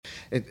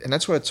And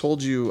that's what I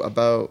told you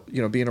about,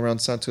 being around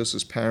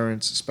Santos's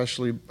parents,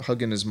 especially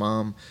hugging his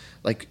mom.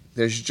 Like,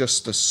 there's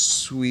just a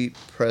sweet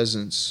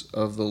presence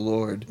of the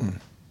Lord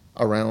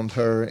around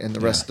her and the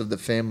rest of the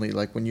family.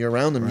 Like, when you're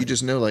around them, you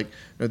just know, like,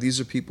 no,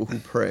 these are people who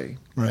pray.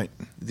 Right.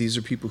 These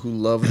are people who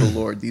love the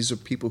Lord. These are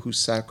people who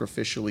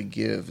sacrificially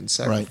give and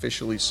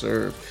sacrificially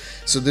serve.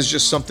 So there's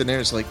just something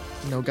there. It's like,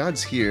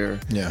 God's here.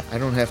 Yeah. I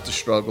don't have to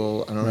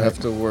struggle. I don't have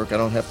to work. I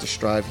don't have to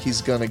strive.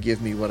 He's going to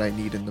give me what I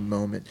need in the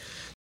moment.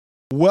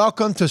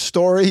 Welcome to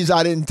Stories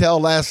I Didn't Tell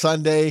Last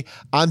Sunday.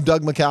 I'm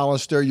Doug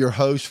McAllister, your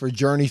host for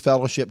Journey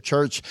Fellowship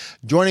Church.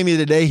 Joining me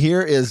today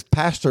here is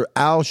Pastor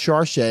Al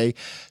Charche,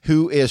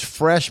 who is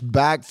fresh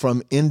back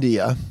from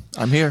India.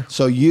 I'm here.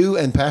 So you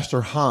and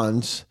Pastor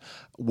Hans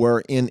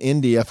were in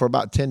India for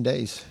about 10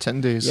 days.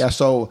 10 days. Yeah,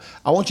 so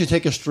I want you to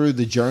take us through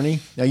the journey.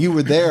 Now, you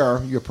were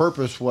there. Your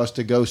purpose was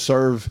to go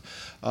serve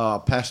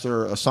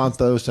Pastor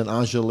Santos and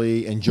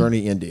Anjali in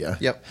Journey, India.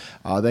 Yep.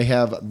 They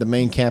have the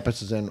main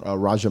campus is in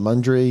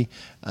Rajahmundry.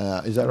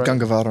 Is that right?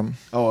 Gangavaram.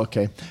 Oh,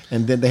 okay.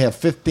 And then they have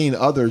 15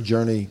 other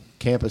Journey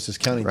campuses,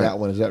 counting that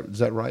one. Is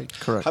that right?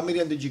 Correct. How many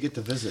of them did you get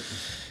to visit?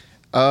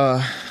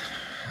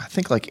 I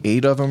think like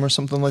 8 of them or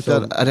something like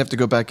that. I'd have to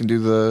go back and do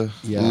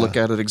look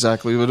at it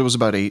exactly, but it was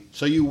about 8.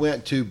 So you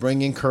went to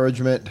bring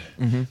encouragement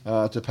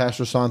to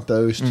Pastor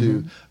Santos,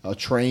 to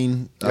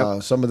train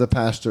some of the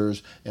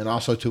pastors, and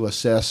also to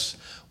assess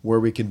where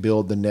we can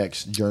build the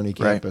next Journey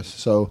campus. Right.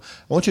 So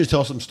I want you to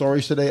tell some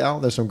stories today, Al.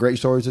 There's some great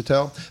stories to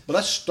tell. But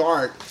let's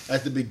start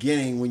at the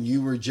beginning when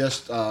you were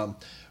just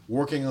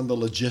working on the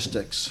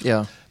logistics.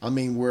 Yeah. I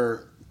mean,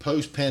 we're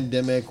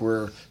post-pandemic,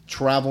 we're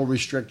travel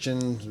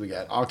restrictions, we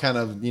got all kind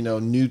of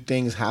new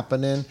things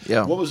happening.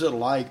 Yeah. What was it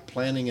like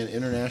planning an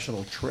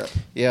international trip?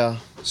 Yeah.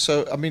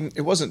 So I mean,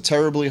 it wasn't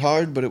terribly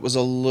hard, but it was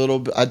a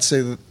little. I'd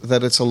say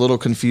that it's a little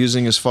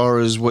confusing as far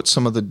as what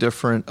some of the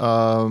different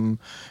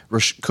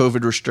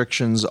COVID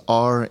restrictions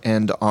are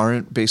and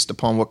aren't based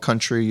upon what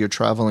country you're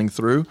traveling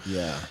through.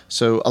 Yeah.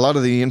 So a lot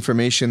of the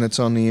information that's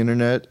on the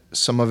internet,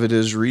 some of it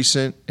is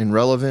recent and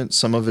relevant,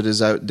 some of it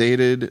is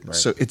outdated. Right.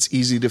 So it's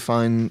easy to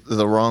find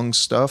the wrong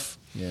stuff.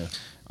 Yeah.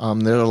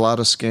 There are a lot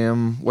of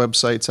scam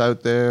websites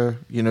out there,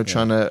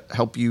 trying to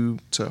help you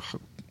to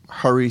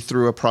hurry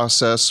through a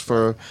process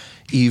for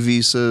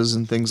e-visas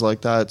and things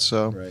like that.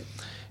 So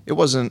it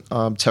wasn't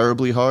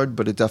terribly hard,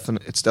 but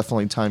it's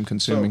definitely time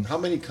consuming. So how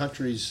many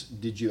countries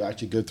did you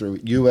actually go through?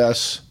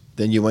 U.S.,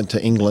 then you went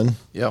to England.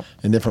 Yep.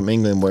 And then from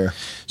England where?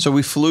 So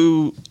we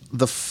flew,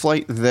 the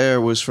flight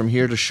there was from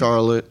here to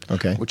Charlotte,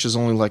 which is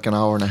only like an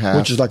hour and a half.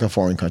 Which is like a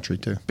foreign country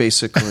too.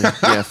 Basically,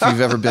 yeah, if you've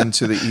ever been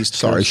to the East Coast.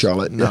 Sorry,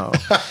 Charlotte. No.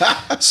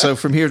 So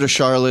from here to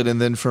Charlotte, and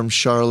then from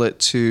Charlotte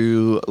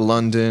to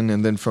London,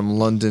 and then from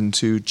London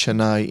to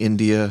Chennai,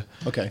 India.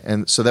 Okay.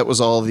 And so that was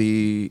all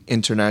the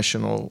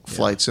international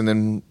flights, and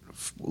then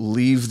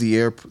leave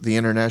the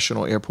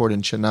international airport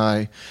in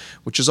Chennai,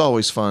 which is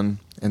always fun,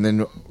 and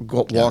then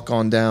walk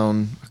on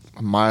down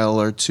a mile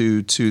or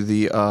two to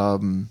the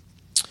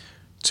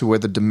to where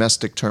the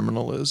domestic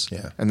terminal is,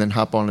 and then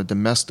hop on a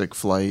domestic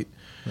flight.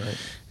 Right.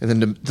 And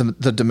then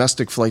the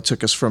domestic flight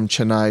took us from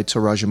Chennai to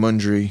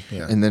Rajahmundry,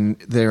 and then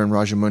there in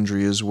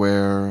Rajahmundry is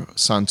where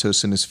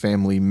Santos and his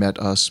family met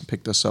us,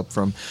 picked us up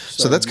from.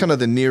 So that's kind of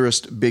the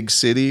nearest big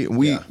city.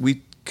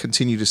 We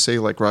continue to say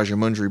like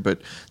Rajahmundry, but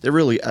they're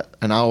really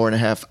an hour and a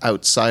half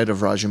outside of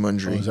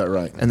Rajahmundry. Oh, is that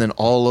right? And then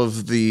all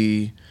of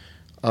the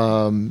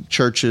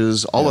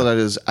churches, all of that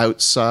is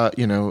outside,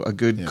 a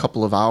good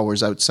couple of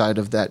hours outside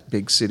of that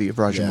big city of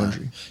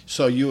Rajahmundry. Yeah.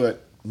 So you at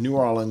New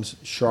Orleans,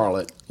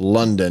 Charlotte,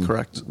 London,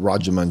 correct.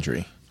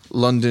 Rajahmundry.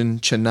 London,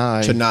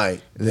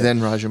 Chennai, then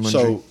Rajahmundry.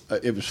 So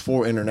it was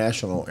 4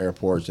 international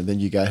airports, and then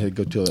you got to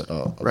go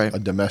to a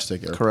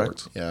domestic airport.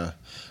 Correct. Yeah,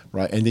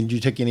 right. And then did you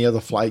take any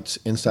other flights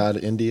inside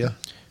of India?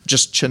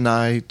 Just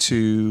Chennai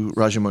to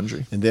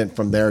Rajahmundry. And then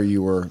from there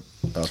you were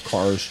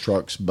cars,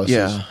 trucks, buses.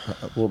 Yeah.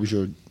 What was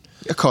your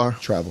a car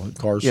travel?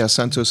 Cars. Yeah,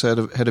 Santos had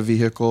a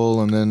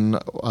vehicle, and then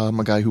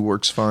a guy who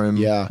works for him,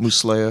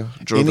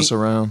 Muslea, drove us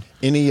around.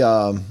 Any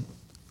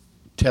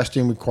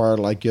testing required,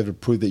 like you have to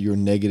prove that you're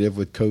negative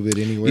with COVID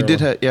anywhere? You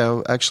did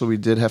actually we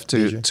did have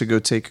to go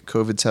take a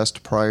COVID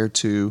test prior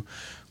to,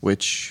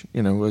 which,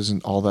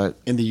 wasn't all that.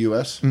 In the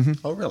U.S.?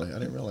 Mm-hmm. Oh, really? I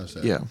didn't realize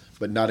that. Yeah.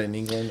 But not in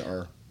England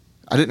or?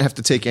 I didn't have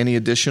to take any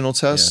additional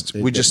tests.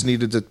 We just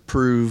needed to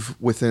prove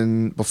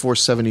before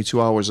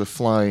 72 hours of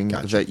flying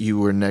that you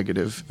were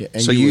negative. Yeah,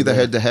 so you either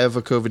had to have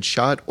a COVID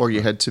shot or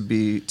you had to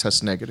be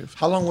test negative.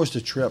 How long was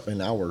the trip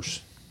in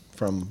hours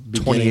from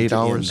beginning 28 to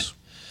hours.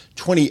 End?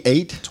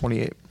 28?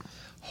 28.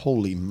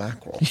 Holy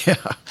mackerel. Yeah.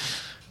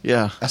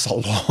 Yeah. That's a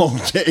long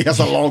day. That's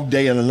a long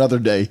day and another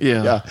day.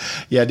 Yeah.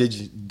 Yeah.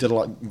 Did a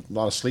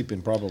lot of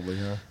sleeping probably,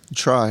 huh?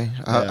 Try.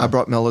 I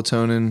brought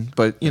melatonin,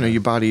 but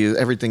your body,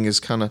 everything is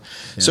kind of.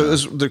 Yeah. So it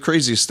was the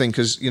craziest thing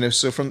because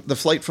so from the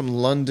flight from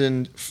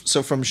London,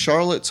 so from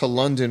Charlotte to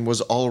London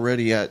was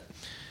already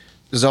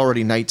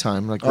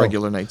nighttime, like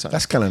regular nighttime.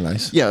 That's kind of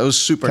nice. Yeah, it was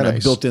super nice. Kind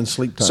of built-in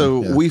sleep time.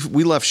 So we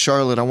left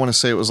Charlotte. I want to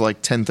say it was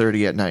like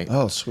 10:30 at night.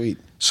 Oh, sweet.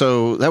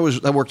 So that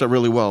worked out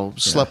really well.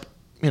 Slept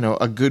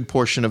a good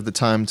portion of the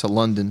time to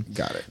London.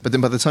 Got it. But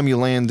then by the time you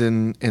land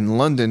in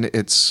London, I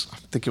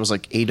think it was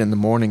like 8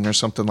 a.m. or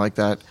something like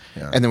that.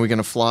 Yeah. And then we're going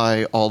to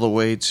fly all the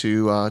way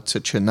to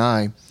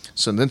Chennai.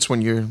 So that's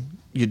when you're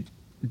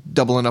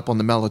doubling up on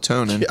the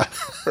melatonin.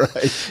 Yeah,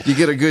 right. You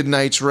get a good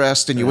night's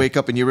rest, and you wake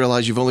up and you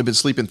realize you've only been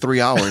sleeping 3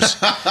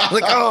 hours.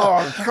 Like,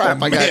 oh crap!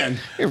 I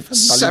got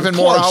 7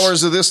 more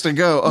hours of this to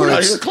go. Oh, We're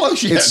not even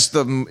close yet.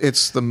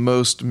 It's the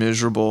most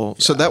miserable.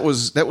 Yeah. So that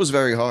was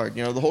very hard.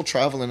 The whole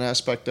traveling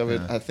aspect of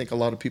it. I think a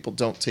lot of people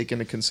don't take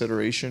into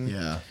consideration.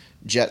 Yeah.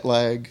 Jet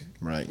lag.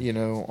 Right.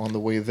 On the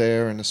way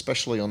there, and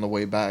especially on the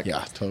way back.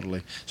 Yeah,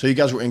 totally. So you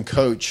guys were in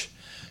coach,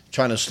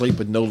 trying to sleep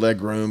with no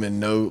leg room and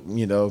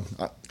no,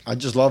 I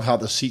just love how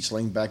the seats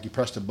lean back. You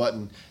press the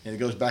button and it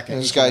goes back. And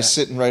this guy's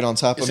sitting right on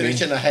top of me. It's an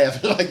inch and a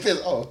half like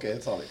this. Oh, okay,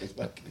 that's all it goes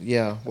back.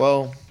 Yeah,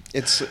 well,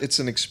 it's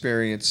an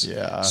experience.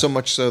 Yeah. So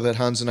much so that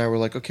Hans and I were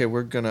like, okay,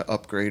 we're gonna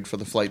upgrade for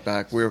the flight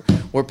back. We're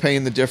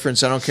paying the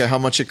difference. I don't care how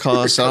much it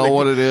costs. I don't know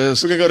what it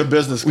is. We're gonna go to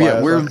business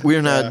class. Yeah,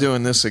 we're not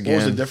doing this again.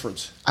 What was the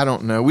difference? I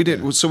don't know. We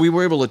didn't. So we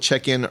were able to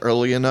check in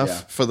early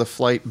enough for the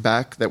flight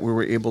back that we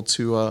were able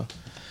to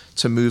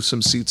move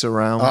some seats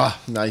around. Ah,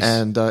 nice.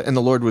 And the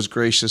Lord was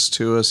gracious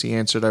to us. He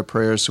answered our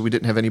prayers, so we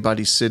didn't have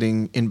anybody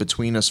sitting in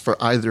between us for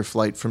either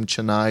flight from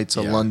Chennai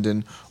to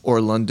London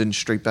or London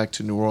straight back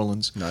to New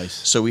Orleans. Nice.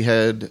 So we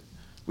had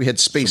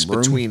space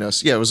between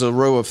us. Yeah, it was a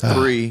row of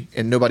 3,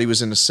 and nobody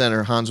was in the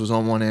center. Hans was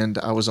on one end,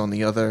 I was on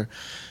the other.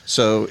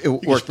 So it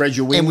worked. Spread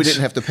your wings. And we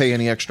didn't have to pay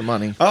any extra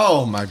money.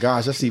 Oh my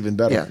gosh, that's even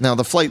better. Yeah. Now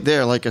the flight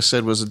there, like I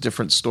said, was a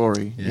different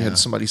story. Yeah. You had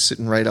somebody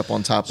sitting right up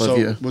on top So of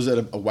you. was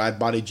it a wide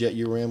body jet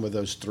you were in with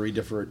those 3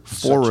 different 4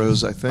 sections?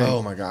 rows, I think.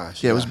 Oh my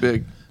gosh. Yeah, it was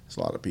big. It's a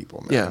lot of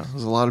people, man. Yeah, it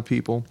was a lot of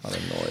people. A lot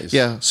of noise.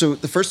 Yeah, so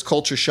the first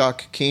culture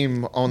shock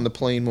came on the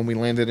plane when we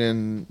landed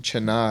in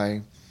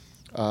Chennai.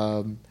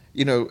 A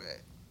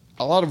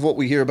lot of what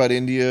we hear about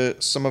India,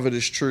 some of it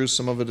is true,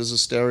 some of it is a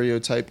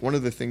stereotype. One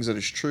of the things that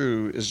is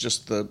true is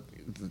just the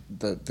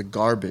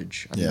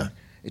garbage. I mean,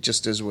 it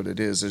just is what it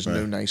is. There's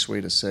no nice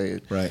way to say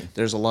it. Right.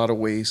 There's a lot of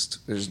waste.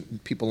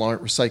 People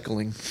aren't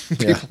recycling.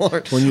 People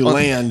aren't. When you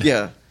land.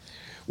 Yeah.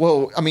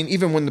 Well, I mean,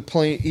 when the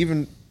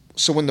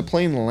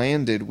plane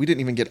landed, we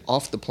didn't even get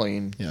off the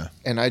plane. Yeah.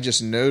 And I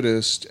just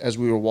noticed as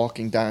we were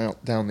walking down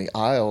the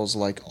aisles,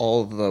 like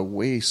all the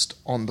waste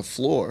on the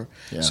floor.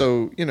 Yeah.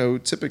 So,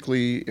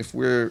 typically if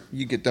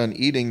you get done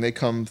eating, they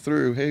come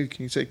through, hey,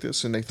 can you take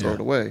this? And they throw it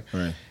away.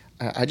 Right.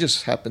 I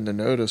just happened to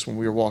notice when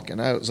we were walking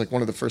out, it was like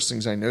one of the first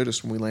things I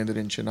noticed when we landed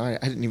in Chennai.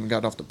 I hadn't even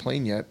got off the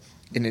plane yet.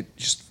 And it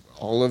just,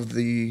 all of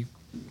the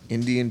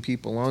Indian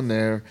people on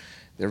there,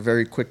 they're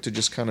very quick to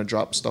just kind of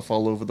drop stuff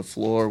all over the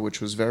floor, which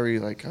was very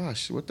like,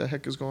 gosh, what the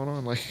heck is going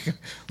on? Like,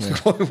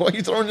 why are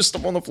you throwing this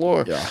stuff on the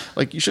floor? Yeah.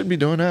 Like, you shouldn't be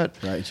doing that.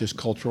 Right. It's just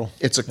cultural.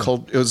 It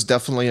was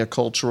definitely a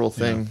cultural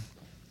thing.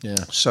 Yeah.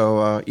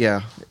 So,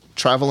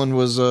 traveling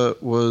was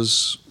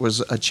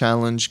a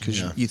challenge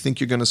because you think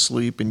you're going to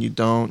sleep and you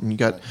don't, and you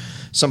got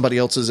somebody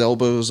else's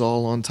elbows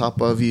all on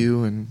top of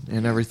you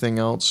and everything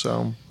else.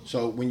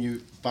 So when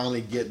you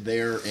finally get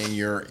there and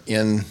you're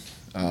in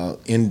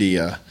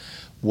India,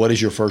 what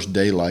is your first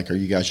day like? Are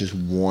you guys just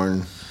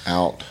worn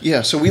out?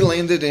 Yeah, so we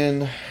landed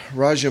in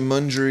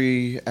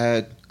Rajamundry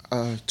at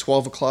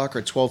 12 o'clock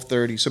or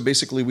 12:30. So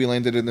basically we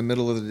landed in the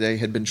middle of the day,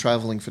 had been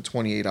traveling for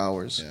 28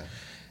 hours. Yeah.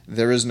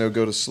 There is no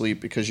go to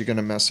sleep because you're going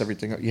to mess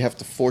everything up. You have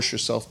to force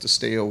yourself to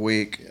stay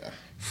awake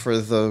for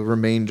the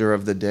remainder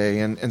of the day.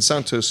 And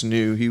Santos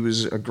knew. He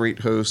was a great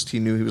host. He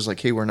knew. He was like,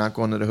 hey, we're not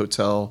going to the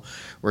hotel.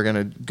 We're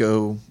going to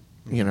go,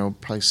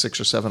 probably 6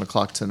 or 7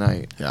 o'clock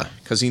tonight. Yeah.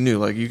 Because he knew,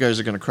 like, you guys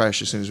are going to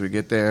crash as soon as we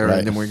get there,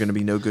 and then we're going to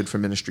be no good for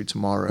ministry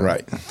tomorrow.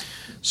 Right.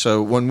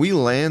 So when we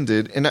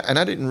landed, and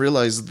I didn't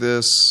realize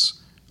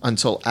this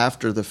until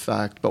after the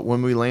fact, but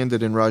when we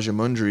landed in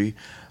Rajamundry,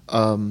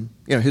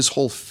 his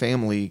whole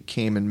family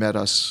came and met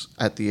us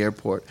at the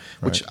airport,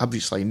 which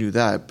obviously I knew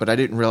that, but I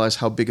didn't realize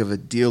how big of a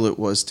deal it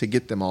was to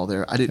get them all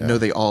there. I didn't know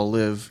they all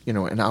live,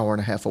 an hour and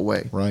a half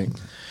away. Right.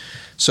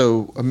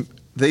 So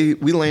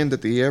we land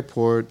at the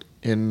airport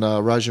in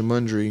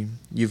Rajamundry.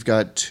 You've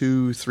got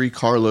 2-3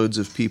 carloads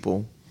of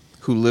people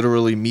who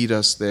literally meet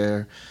us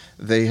there.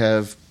 They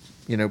have,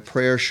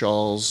 prayer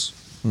shawls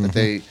that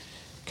they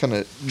kind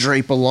of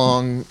drape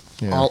along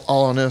all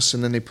on us,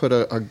 and then they put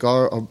a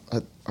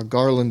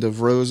garland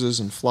of roses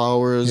and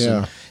flowers. Yeah.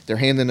 And they're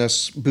handing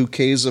us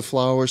bouquets of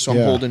flowers. So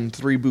I'm holding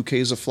 3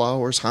 bouquets of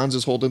flowers. Hans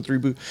is holding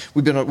 3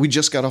 we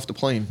just got off the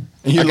plane.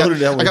 I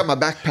got my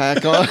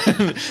backpack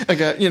on. I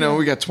got,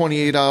 we got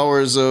 28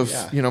 hours of,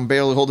 I'm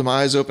barely holding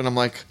my eyes open. I'm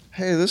like,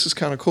 hey, this is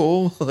kind of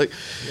cool. But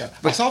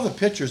I saw the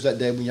pictures that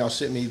day when y'all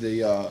sent me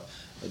the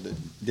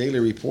daily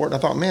report. And I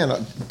thought,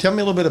 man, tell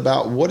me a little bit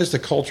about what is the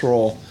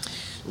cultural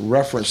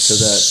reference to that.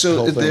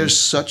 So there's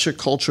such a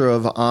culture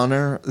of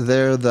honor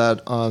there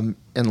that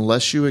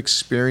unless you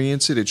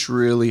experience it, it's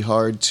really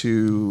hard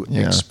to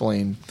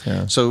explain.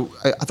 Yeah. So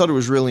I thought it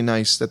was really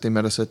nice that they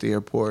met us at the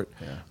airport.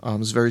 Yeah. It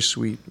was very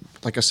sweet.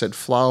 Like I said,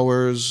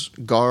 flowers,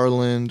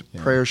 garland,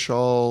 prayer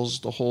shawls,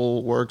 the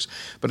whole works.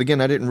 But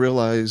again, I didn't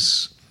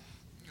realize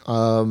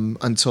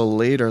until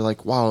later,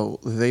 like, wow,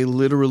 they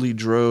literally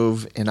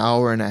drove an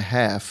hour and a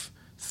half,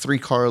 3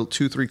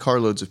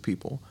 carloads of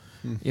people.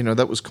 You know,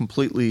 that was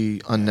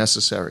completely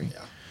unnecessary.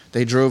 Yeah.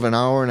 They drove an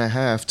hour and a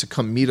half to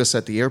come meet us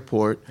at the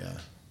airport,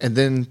 and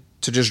then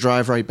to just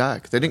drive right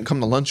back. They didn't come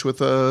to lunch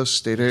with us.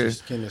 They didn't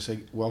just came to say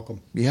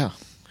welcome. Yeah,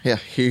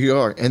 here you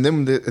are. And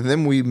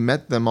then we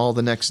met them all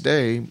the next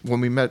day. When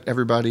we met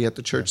everybody at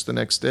the church the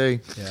next day,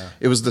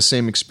 it was the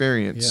same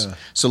experience. Yeah.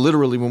 So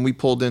literally, when we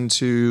pulled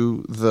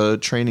into the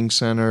training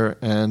center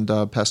and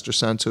Pastor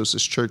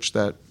Santos's church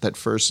that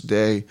first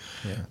day,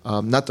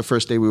 not the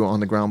first day we were on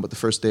the ground, but the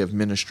first day of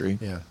ministry,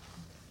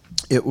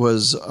 it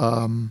was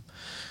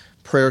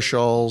prayer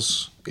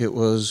shawls, it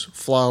was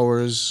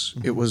flowers,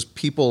 it was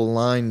people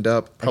lined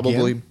up,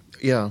 probably. Again?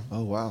 Yeah.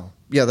 Oh, wow.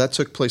 Yeah, that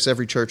took place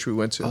every church we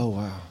went to. Oh,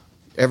 wow.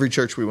 Every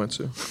church we went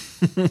to.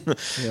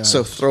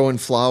 So throwing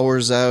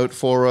flowers out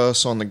for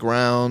us on the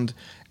ground.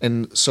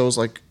 And so it's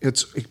like,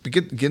 it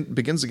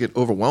begins to get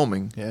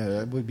overwhelming. Yeah,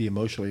 that would be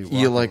emotionally.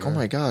 You're like, oh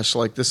my gosh,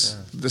 like this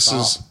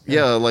is,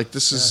 like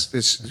this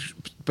is,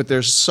 but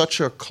there's such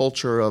a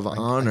culture of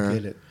honor. I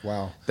get it.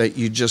 Wow. That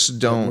you just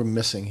don't. We're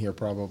missing here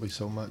probably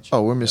so much.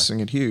 Oh, we're missing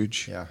it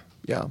huge.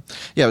 Yeah.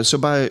 So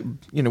by,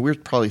 we're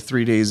probably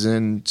 3 days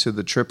into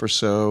the trip or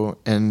so,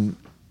 and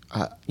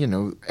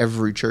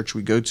every church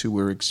we go to,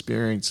 we're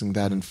experiencing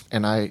that,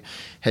 and I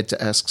had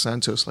to ask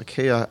Santos, like,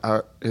 hey,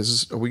 are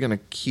we going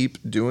to keep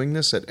doing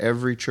this at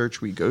every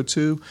church we go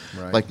to?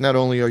 Right. Like, not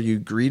only are you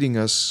greeting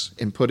us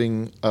and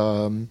putting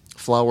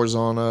flowers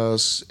on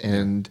us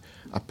and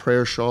a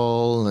prayer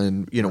shawl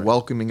and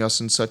welcoming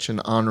us in such an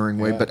honoring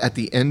way, but at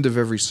the end of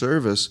every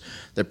service,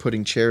 they're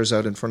putting chairs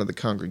out in front of the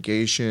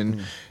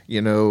congregation,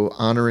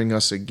 honoring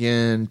us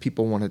again.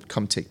 People want to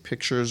come take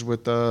pictures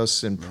with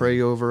us and pray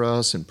over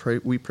us, and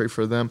we pray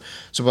for them.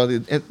 So by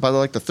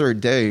the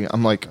third day,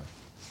 I'm like,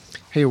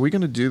 hey, are we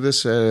going to do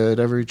this at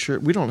every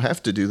church? We don't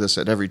have to do this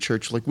at every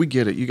church. Like, we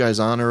get it. You guys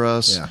honor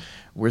us. Yeah.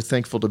 We're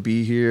thankful to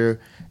be here.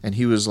 And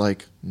he was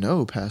like,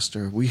 no,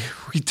 Pastor, we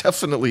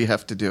definitely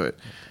have to do it.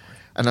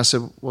 And I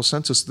said, well,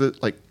 Santos,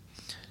 the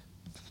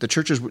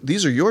churches,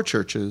 these are your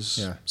churches.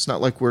 Yeah. It's not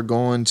like we're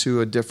going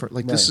to a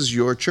different, this is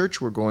your church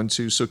we're going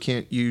to, so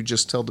can't you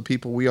just tell the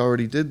people we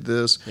already did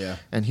this? Yeah.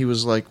 And he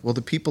was like, well,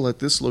 the people at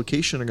this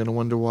location are going to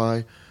wonder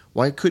why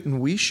couldn't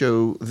we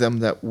show them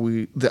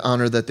the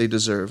honor that they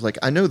deserve? Like,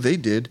 I know they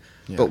did,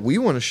 but we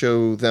want to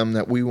show them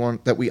that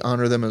we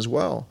honor them as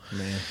well.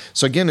 Man.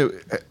 So again,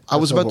 I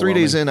was about 3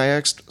 days in. I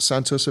asked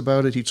Santos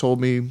about it. He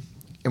told me,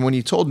 and when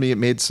he told me, it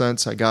made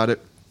sense. I got it.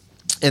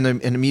 And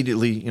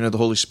immediately, the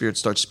Holy Spirit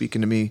starts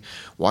speaking to me.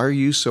 Why are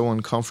you so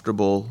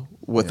uncomfortable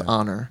with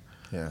honor?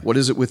 Yeah. What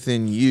is it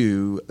within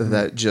you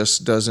that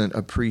just doesn't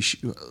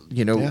appreciate,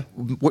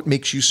 what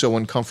makes you so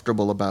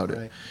uncomfortable about it?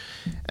 Right.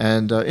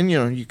 And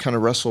you kind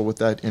of wrestle with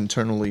that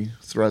internally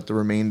throughout the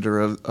remainder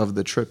of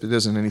the trip. It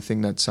isn't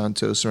anything that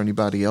Santos or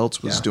anybody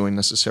else was doing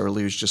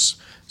necessarily. It was just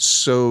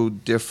so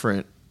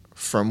different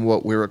from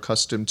what we're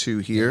accustomed to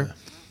here. Yeah.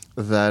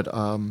 That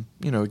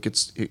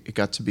it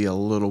got to be a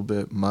little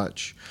bit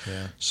much.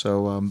 Yeah.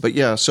 So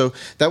so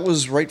that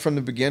was right from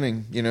the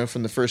beginning.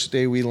 From the first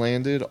day we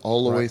landed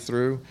all the way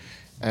through,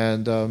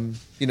 and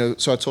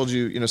so I told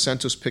you,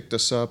 Santos picked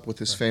us up with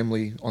his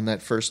family on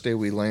that first day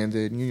we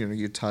landed.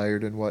 You're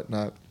tired and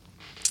whatnot,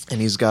 and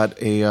he's got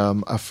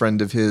a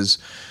friend of his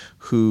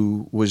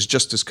who was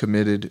just as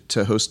committed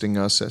to hosting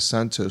us as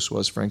Santos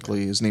was.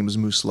 Frankly, his name is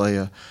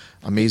Muslea.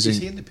 Amazing. Is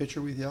he in the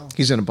picture with y'all?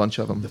 He's in a bunch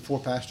of them. The 4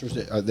 pastors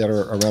that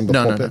are around the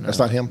pulpit? No. That's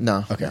not him?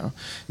 No. Okay.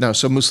 No.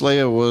 So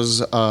Muslea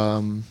was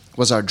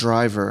our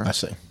driver. I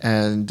see.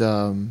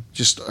 And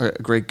just a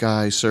great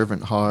guy,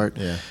 servant heart.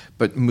 Yeah.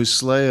 But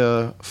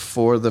Muslea,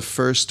 for the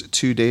first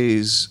 2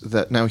 days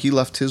now he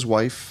left his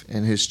wife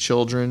and his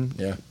children.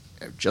 Yeah.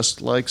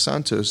 Just like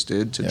Santos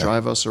did, to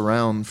drive us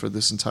around for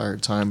this entire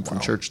time from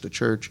church to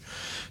church,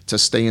 to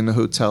stay in the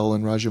hotel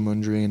in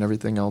Rajamundry and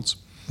everything else.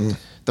 Mm.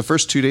 The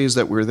first 2 days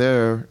that we're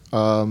there,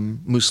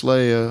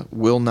 Muslea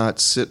will not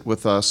sit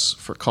with us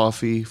for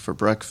coffee, for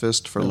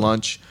breakfast, for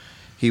lunch.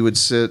 He would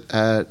sit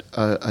at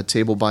a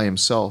table by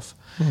himself.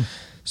 Mm.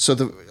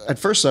 So at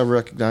first I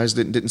recognized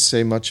it and didn't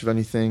say much of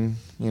anything.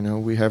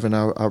 We having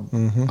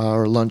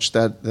our lunch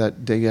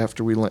that day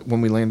after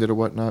when we landed or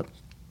whatnot.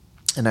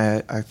 And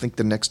I think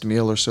the next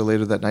meal or so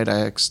later that night, I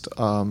asked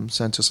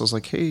Santos, I was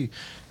like, hey,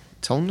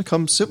 tell him to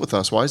come sit with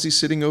us. Why is he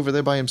sitting over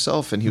there by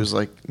himself? And he was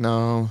like,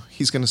 no,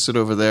 he's going to sit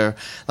over there.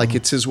 Like,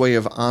 it's his way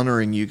of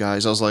honoring you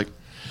guys. I was like,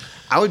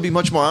 I would be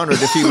much more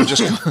honored if he would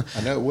just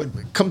I know it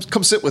would.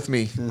 Come sit with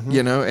me,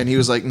 And he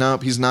was like,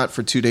 nope, he's not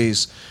for 2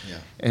 days. Yeah.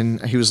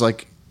 And he was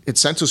like,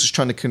 Santos is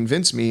trying to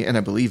convince me, and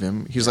I believe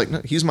him. He's like,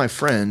 no, he's my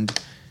friend.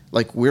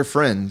 Like, we're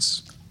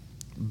friends.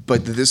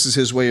 But this is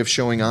his way of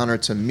showing honor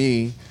to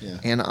me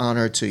and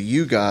honor to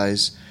you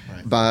guys.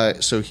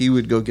 Right. So he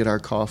would go get our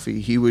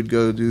coffee. He would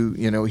go do,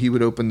 he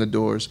would open the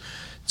doors.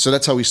 So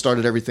that's how we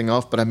started everything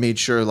off. But I made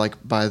sure, like,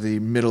 by the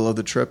middle of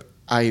the trip,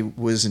 I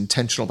was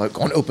intentional about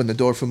going to open the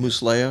door for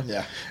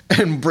Muslea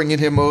and bringing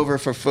him over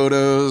for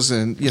photos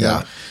and, you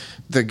know.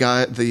 the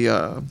guy,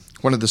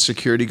 one of the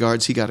security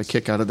guards, he got a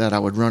kick out of that. I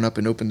would run up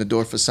and open the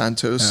door for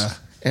Santos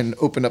and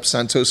open up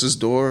Santos's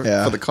door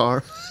for the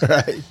car.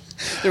 Right.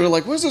 They were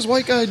like, "What's this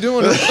white guy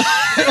doing?"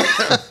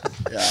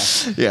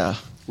 Yeah.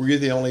 Were you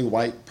the only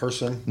white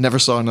person? Never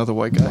saw another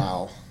white guy.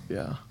 Wow.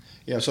 Yeah.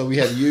 Yeah, so we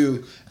have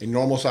you, a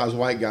normal-sized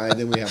white guy, and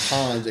then we have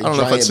Hans, a I don't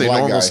know if I'd giant say black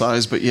normal guy.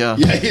 size, but yeah.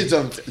 Yeah, he's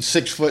a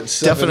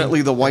 6'7".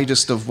 Definitely the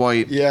whitest of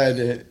white. Yeah,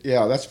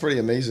 that's pretty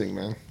amazing,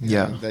 man.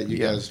 Yeah. That you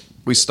guys...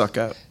 We stuck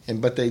out.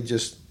 But they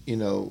just,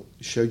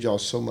 showed y'all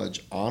so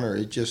much honor.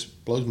 It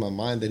just blows my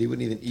mind that he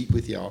wouldn't even eat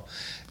with y'all,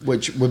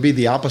 which would be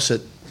the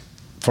opposite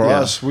for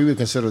us. We would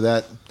consider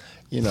that,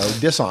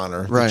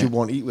 dishonor, that you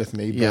won't eat with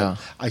me. But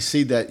I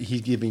see that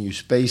he's giving you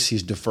space.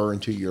 He's deferring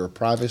to your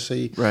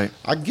privacy. Right.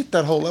 I get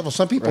that whole level.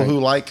 Some people who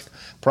like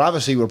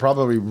privacy would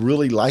probably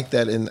really like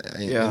that in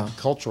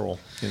cultural,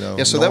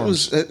 Yeah, so norms. That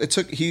was, it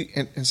took,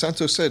 and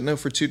Santos said, no,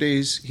 for 2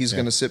 days, he's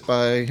going to sit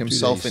by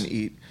himself and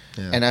eat.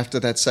 Yeah. And after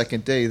that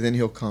second day, then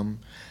he'll come.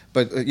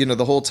 But,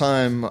 the whole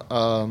time,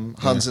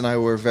 Hans and I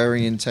were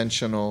very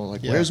intentional.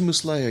 Like, where's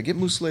Muslaya? Get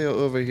Muslaya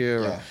over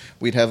here. Yeah.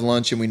 We'd have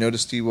lunch, and we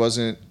noticed he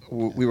wasn't.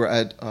 We were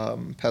at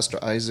Pastor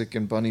Isaac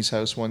and Bunny's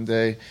house one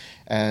day,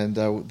 and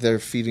they're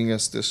feeding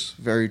us this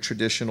very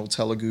traditional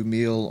Telugu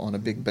meal on a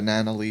big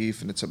banana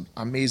leaf, and it's an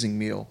amazing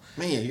meal.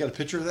 Man, you got a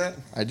picture of that?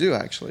 I do,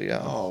 actually,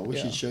 yeah. Oh, we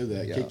should show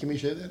that. Yeah. Can we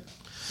show that?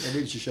 Yeah,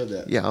 maybe we should show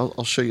that. Yeah,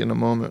 I'll show you in a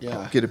moment. Yeah.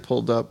 I'll get it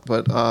pulled up.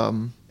 But,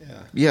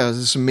 yeah,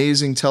 this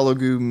amazing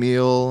Telugu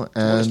meal.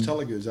 And what is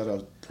Telugu? Is that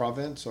a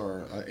province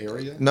or an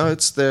area? No,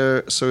 it's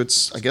their. So I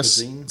guess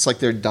cuisine? It's like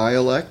their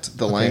dialect,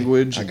 the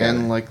language,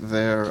 and like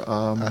their.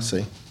 I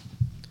see.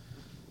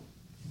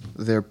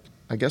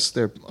 I guess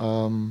they're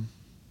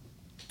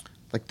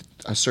like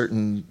a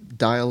certain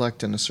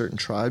dialect and a certain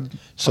tribe.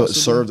 So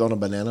it's served on a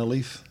banana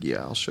leaf? Yeah,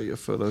 I'll show you a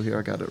photo here.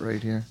 I got it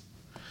right here.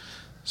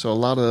 So a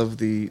lot of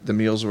the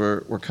meals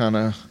were kind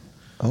of.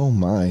 Oh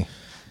my!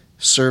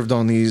 Served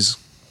on these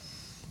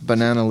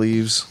banana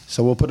leaves.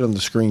 So we'll put it on the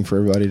screen for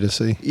everybody to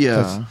see.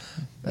 Yeah.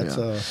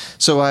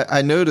 So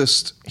I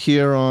noticed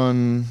here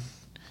on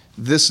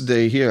this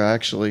day here,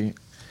 actually.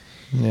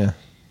 Yeah.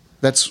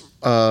 That's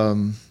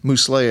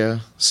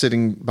Muslaya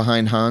sitting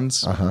behind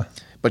Hans. Uh-huh.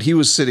 But he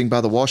was sitting by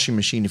the washing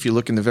machine. If you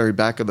look in the very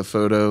back of the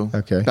photo,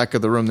 back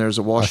of the room, there's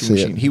a washing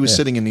machine. He was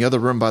sitting in the other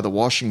room by the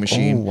washing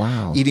machine,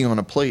 eating on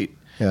a plate.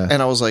 Yeah.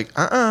 And I was like,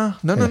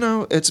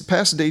 no, it's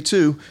past day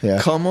 2. Yeah.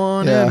 Come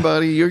on in,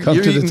 buddy. You're to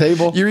eating, the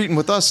table. You're eating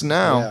with us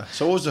now. Yeah.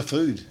 So what was the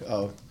food?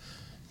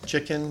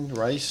 Chicken,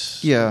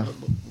 rice? Yeah.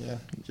 Yeah.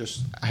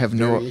 Just I have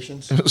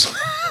variations? No... It was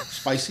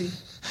spicy?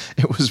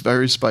 It was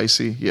very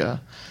spicy, yeah.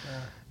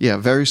 Yeah,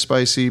 very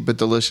spicy, but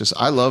delicious.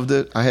 I loved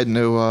it. I had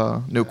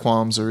no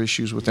qualms or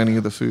issues with any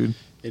of the food.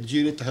 Did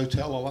you eat at the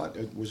hotel a lot?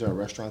 Was there a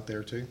restaurant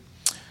there too?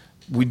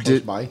 We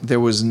did. There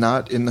was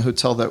not in the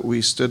hotel that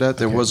we stood at.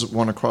 There was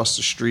one across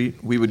the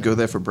street. We would go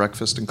there for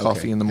breakfast and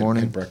coffee in the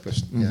morning. And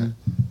breakfast, yeah.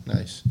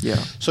 Nice. Yeah.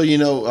 So,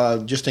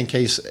 just in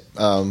case,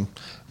 I'm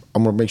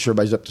going to make sure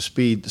everybody's up to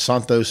speed.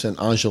 Santos and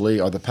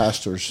Anjali are the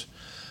pastors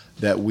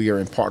that we are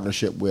in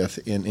partnership with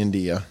in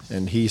India,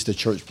 and he's the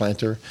church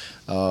planter.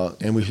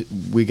 And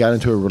we got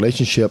into a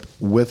relationship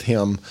with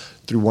him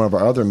through one of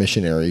our other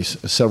missionaries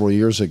several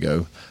years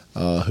ago,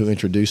 who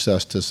introduced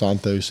us to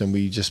Santos, and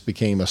we just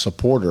became a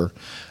supporter.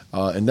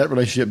 And that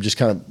relationship just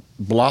kind of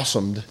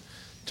blossomed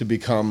to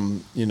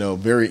become,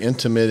 very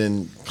intimate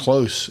and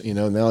close.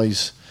 Now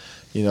he's,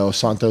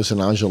 Santos and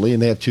Anjali,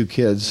 and they have 2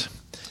 kids.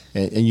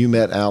 And you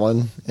met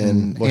Alan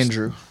and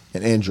Andrew.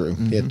 And Andrew.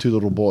 Mm-hmm. He had 2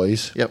 little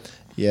boys. Yep.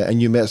 Yeah,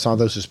 and you met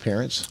Santos's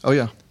parents. Oh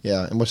yeah.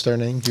 Yeah, and what's their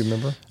name? Do you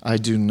remember? I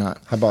do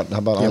not. How about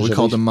Yeah, we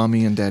called them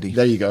Mommy and Daddy.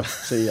 There you go.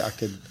 See, I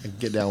could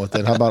get down with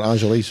that. How about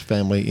Anjali's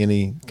family?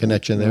 Any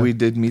connection there? We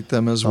did meet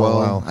them as well.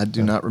 Wow. I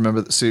do not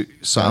remember. So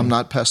I'm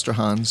not Pastor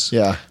Hans.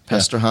 Yeah.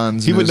 Pastor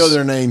Hans. He would know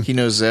their name. He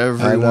knows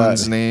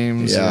everyone's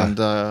names. Yeah.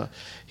 And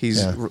he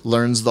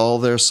learns all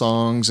their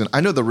songs. And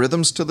I know the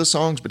rhythms to the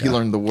songs, but he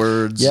learned the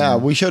words. Yeah,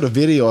 we showed a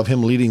video of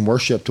him leading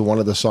worship to one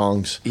of the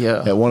songs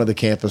at one of the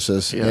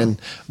campuses. Yeah.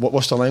 And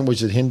what's the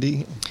language? Is it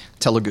Hindi?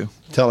 Telugu.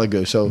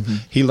 So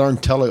he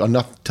learned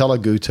enough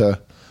Telugu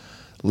to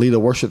lead a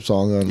worship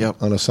song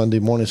on a Sunday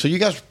morning. So you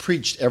guys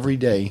preached every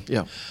day.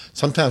 Yeah.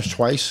 Sometimes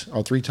twice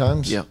or 3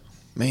 times. Yeah.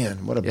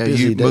 Man, what a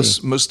busy day.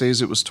 Most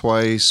days it was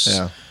twice.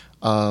 Yeah.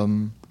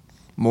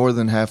 More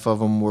than half of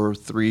them were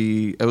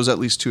 3. It was at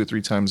least 2 or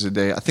 3 times a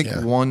day. I think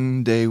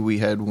one day we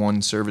had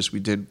one service we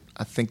did,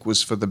 I think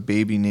was for the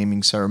baby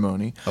naming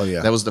ceremony. Oh,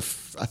 yeah. That was the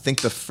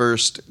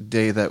first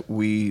day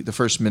the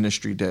first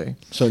ministry day.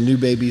 So new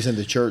babies in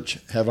the church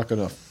have like an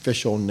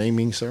official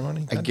naming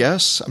ceremony? I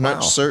guess. I'm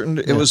not certain.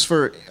 It was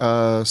for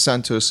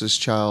Santos's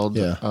child,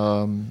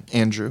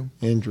 Andrew.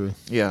 Andrew.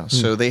 Yeah.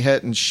 So they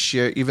hadn't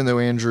shared, even though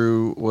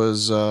Andrew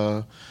was...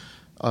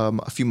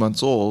 a few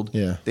months old,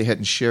 they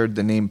hadn't shared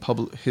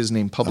his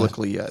name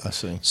publicly yet. I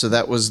see. So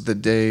that was the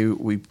day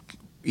we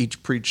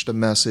each preached a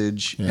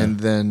message, and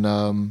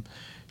then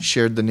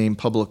shared the name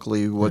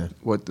publicly,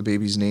 what the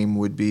baby's name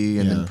would be,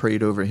 and then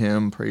prayed over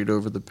him, prayed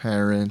over the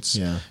parents.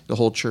 Yeah. The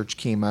whole church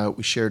came out.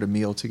 We shared a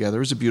meal together.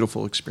 It was a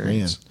beautiful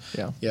experience.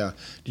 Man. Yeah.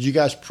 Did you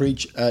guys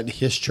preach at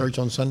his church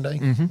on Sunday?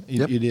 Mm-hmm.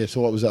 You did.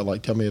 So what was that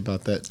like? Tell me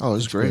about that. Oh, it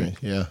was experience.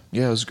 great. Yeah.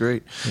 Yeah, it was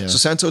great. Yeah. So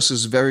Santos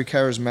is very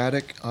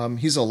charismatic.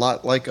 He's a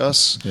lot like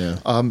us. Yeah.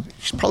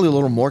 He's probably a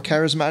little more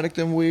charismatic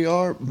than we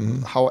are.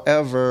 Mm-hmm.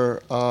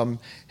 However,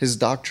 his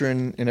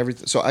doctrine and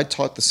everything. So I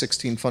taught the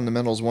 16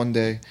 fundamentals one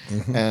day,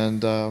 Mm-hmm.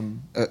 and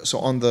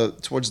so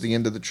towards the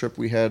end of the trip,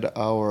 we had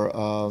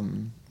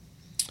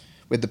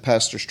we had the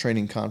pastors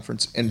training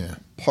conference, and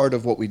part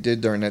of what we did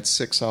during that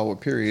 6-hour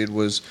period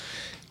was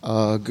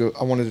I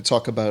wanted to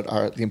talk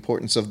about the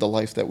importance of the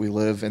life that we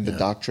live and the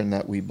doctrine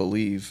that we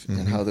believe,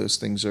 and how those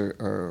things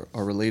are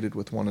related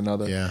with one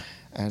another. Yeah.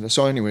 And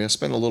so anyway, I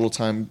spent a little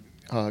time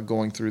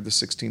going through the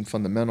 16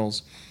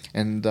 fundamentals,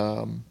 and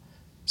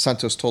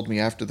Santos told me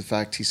after the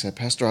fact, he said,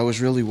 "Pastor, I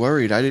was really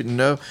worried. I didn't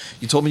know.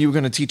 You told me you were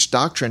going to teach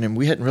doctrine, and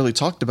we hadn't really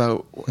talked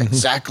about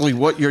exactly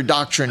what your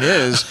doctrine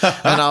is."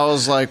 And I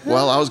was like,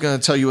 "Well, I was going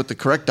to tell you what the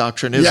correct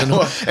doctrine is, and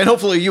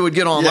hopefully you would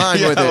get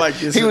online with it." Like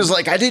he was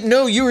like, "I didn't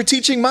know you were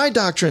teaching my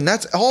doctrine.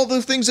 That's all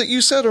the things that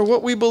you said are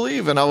what we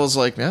believe." And I was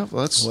like, "Yeah,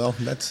 that's why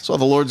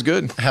the Lord's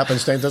good."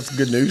 Happenstance. That's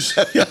good news.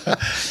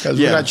 Because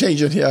we're not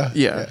changing.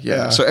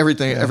 Yeah. So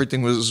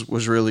everything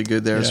was really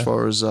good there as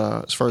far as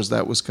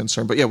that was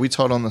concerned. But yeah, we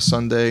taught on the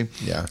Sunday.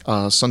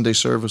 Sunday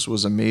service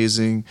was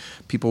amazing.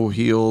 People were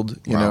healed.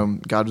 You know,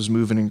 God was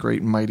moving in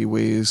great and mighty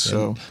ways.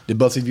 So, did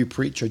both of you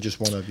preach, or just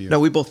one of you? No,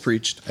 we both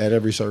preached at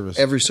every service.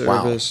 Every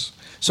service.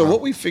 Wow. So what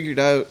we figured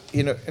out,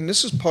 you know, and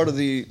this is part of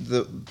the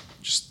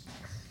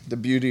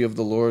beauty of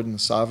the Lord and the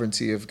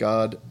sovereignty of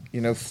God.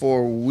 You know,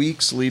 for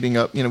weeks leading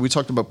up, you know, we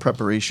talked about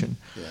preparation.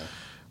 Yeah.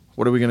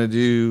 What are we going to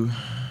do?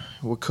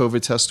 What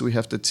COVID test do we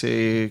have to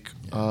take?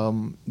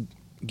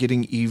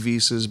 Getting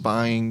e-visas,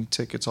 buying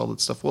tickets, all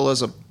that stuff. Well,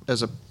 as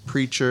a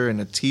preacher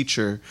and a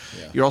teacher,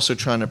 you're also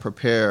trying to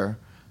prepare,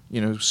 you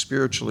know,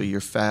 spiritually.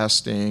 You're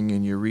fasting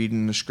and you're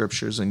reading the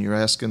scriptures and you're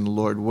asking the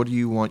Lord, what do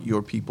you want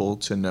your people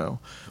to know?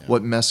 Yeah.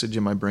 What message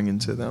am I bringing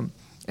to them?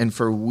 And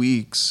for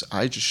weeks,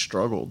 I just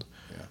struggled.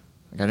 Yeah.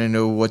 Like, I didn't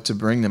know what to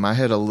bring them. I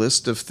had a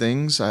list of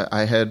things.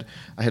 I had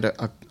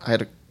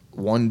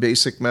one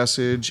basic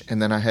message,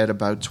 and then I had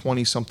about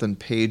 20-something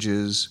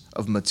pages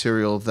of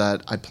material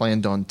that I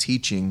planned on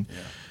teaching.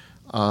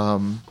 Yeah.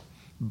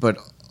 But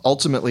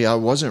ultimately, I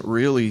wasn't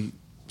really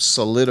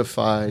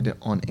solidified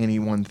on any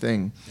one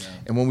thing. Yeah.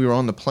 And when we were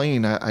on the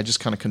plane, I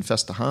just kind of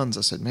confessed to Hans.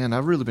 I said, "Man,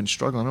 I've really been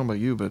struggling. I don't know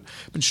about you, but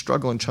I've been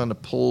struggling trying to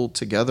pull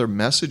together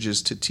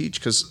messages to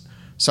teach," because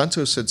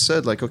Santos had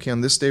said, like, okay, on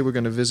this day we're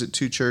going to visit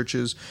 2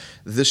 churches.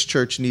 This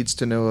church needs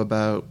to know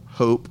about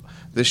hope.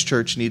 This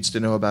church needs to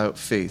know about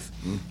faith.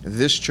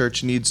 This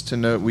church needs to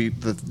know,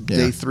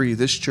 day 3,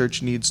 this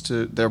church needs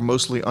to, they're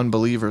mostly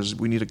unbelievers.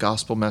 We need a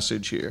gospel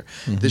message here.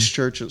 This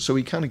church, so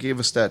he kind of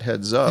gave us that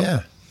heads up.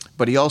 Yeah.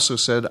 But he also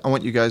said, I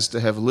want you guys to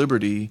have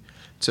liberty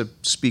to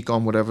speak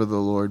on whatever the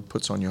Lord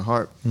puts on your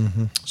heart.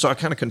 So I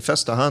kind of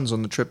confessed to Hans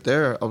on the trip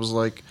there. I was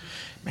like,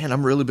 man,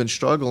 I've really been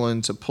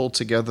struggling to pull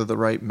together the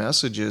right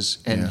messages.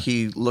 And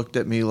he looked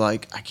at me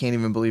like, I can't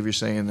even believe you're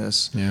saying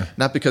this. Yeah.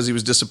 Not because he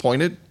was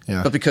disappointed,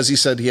 but because he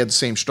said he had the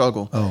same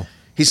struggle. Oh.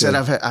 He said,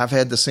 I've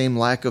had the same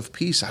lack of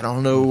peace. I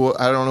don't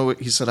know.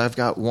 He said, I've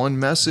got one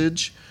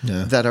message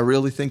that I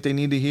really think they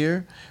need to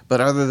hear. But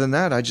other than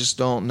that, I just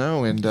don't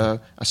know. And I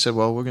said,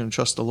 well, we're going to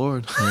trust the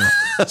Lord. Yeah.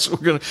 That's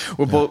what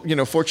we're both, you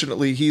know,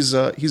 fortunately, he's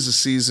a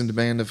seasoned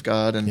man of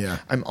God, and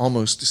I'm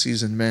almost a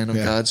seasoned man of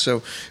God. So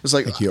it was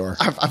like,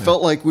 I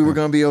felt like we were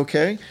going to be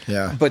okay.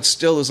 Yeah. But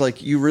still, it's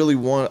like, we really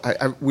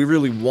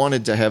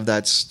wanted to have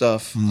that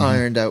stuff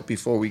ironed out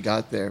before we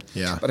got there.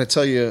 Yeah. But I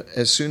tell you,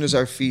 as soon as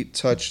our feet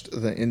touched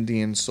the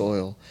Indian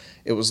soil,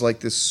 it was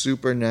like this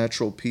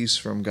supernatural peace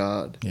from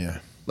God. Yeah.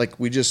 Like,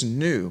 we just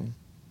knew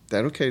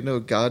that, okay, no,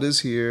 God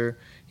is here.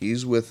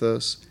 He's with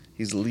us.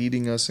 He's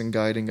leading us and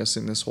guiding us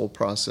in this whole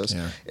process.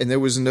 Yeah. And there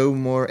was no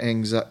more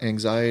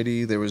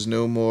anxiety. There was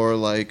no more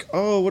like,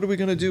 oh, what are we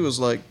going to do? It was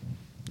like,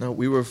 no,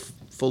 we were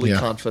fully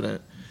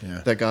confident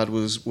that God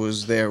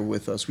was there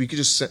with us. We could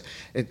just,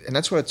 and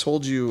that's what I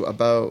told you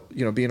about,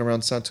 you know, being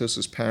around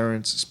Santos's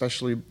parents,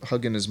 especially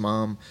hugging his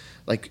mom.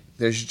 Like,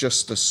 there's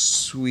just a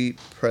sweet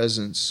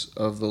presence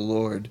of the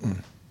Lord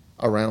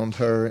around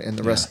her and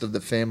the rest of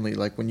the family.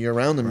 Like, when you're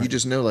around them, you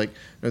just know, like,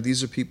 no,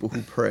 these are people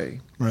who pray.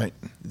 Right.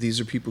 These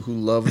are people who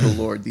love the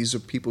Lord. These are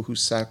people who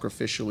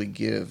sacrificially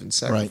give and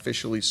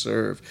sacrificially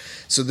serve.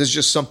 So there's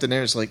just something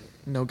there. It's like,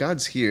 no,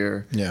 God's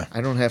here. Yeah.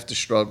 I don't have to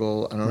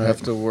struggle. I don't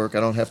have to work. I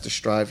don't have to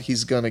strive.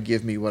 He's going to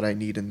give me what I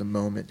need in the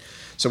moment.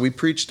 So we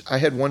preached. I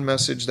had one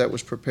message that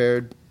was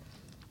prepared.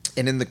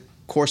 And in the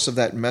course of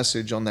that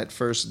message on that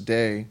first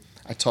day,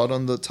 I taught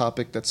on the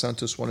topic that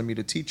Santos wanted me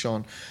to teach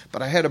on,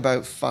 but I had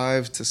about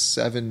 5 to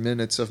 7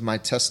 minutes of my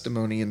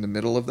testimony in the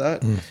middle of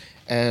that,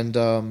 and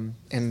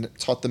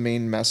taught the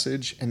main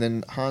message. And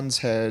then Hans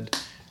had,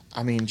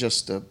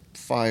 just a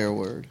fire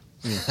word.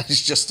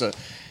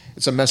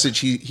 It's a message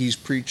he's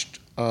preached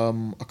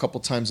a couple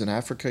times in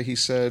Africa, he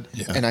said,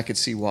 and I could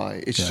see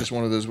why. It's just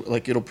one of those,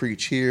 like, it'll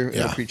preach here,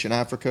 it'll preach in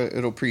Africa,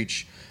 it'll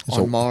preach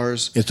on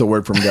Mars. It's a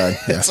word from God.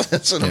 Yeah.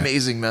 It's an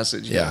amazing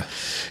message.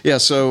 Yeah.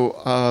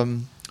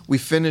 So we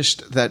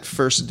finished that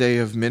first day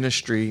of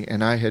ministry,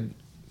 and I had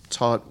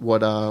taught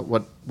what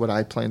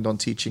I planned on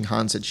teaching.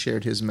 Hans had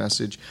shared his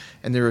message,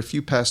 and there were a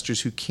few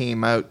pastors who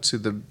came out to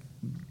the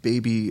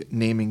baby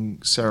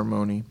naming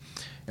ceremony,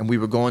 and we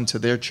were going to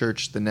their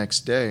church the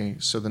next day.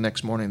 So the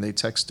next morning they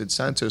texted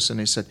Santos and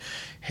they said,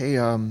 "Hey,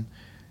 I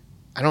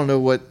don't know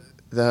what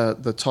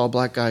the tall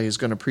black guy is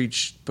going to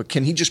preach, but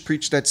can he just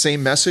preach that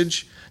same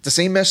message? The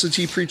same message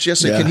he preached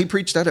yesterday, can he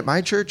preach that at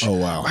my church? Oh,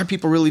 wow. My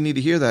people really need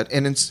to hear that."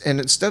 And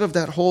instead of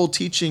that whole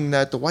teaching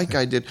that the white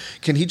guy did,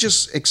 can he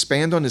just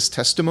expand on his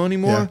testimony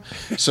more?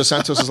 Yeah. So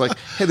Santos was like,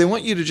 "Hey, they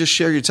want you to just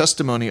share your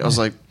testimony." I was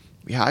like,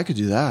 "Yeah, I could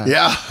do that.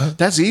 Yeah.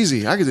 That's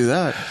easy. I could do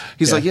that."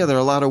 He's like, "Yeah, there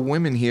are a lot of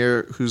women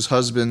here whose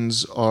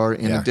husbands are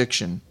in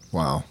addiction.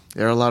 Wow.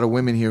 There are a lot of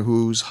women here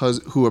who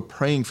are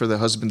praying for their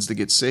husbands to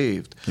get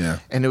saved." Yeah.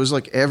 And it was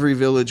like every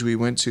village we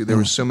went to, there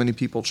were so many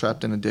people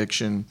trapped in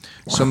addiction,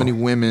 so many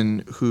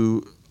women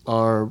who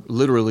are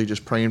literally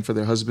just praying for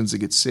their husbands to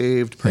get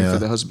saved, praying for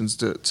their husbands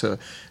to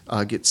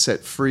get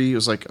set free. It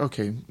was like,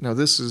 okay, now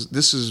this is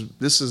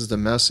the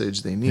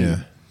message they need.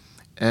 Yeah.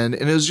 And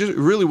it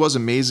really was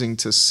amazing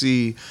to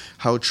see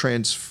how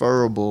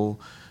transferable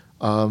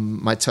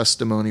my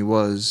testimony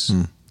was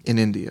in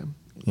India.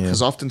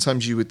 Because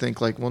oftentimes you would think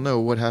like, well, no,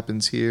 what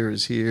happens here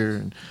is here,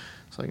 and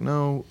it's like,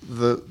 no,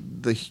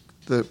 the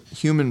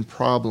human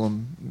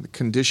problem, the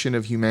condition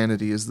of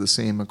humanity is the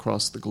same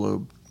across the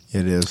globe.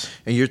 It is.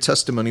 And your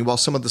testimony, while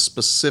some of the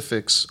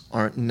specifics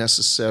aren't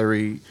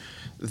necessary,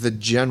 the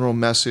general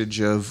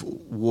message of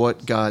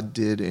what God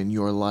did in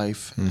your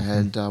life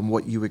and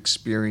what you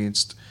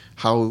experienced,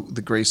 how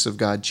the grace of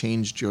God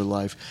changed your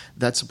life,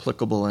 that's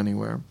applicable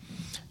anywhere.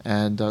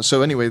 And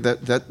so anyway,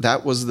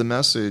 that was the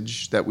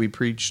message that we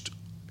preached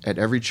at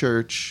every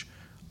church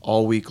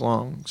all week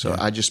long. So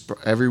I just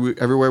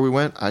everywhere we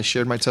went, I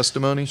shared my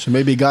testimony. So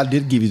maybe God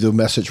did give you the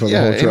message for the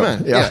whole trip.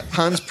 Amen. Yeah.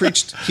 Hans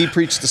preached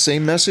the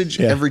same message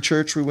every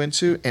church we went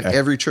to, and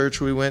every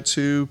church we went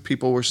to,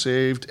 people were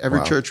saved.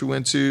 Every church we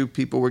went to,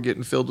 people were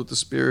getting filled with the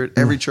Spirit.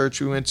 Every church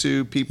we went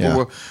to,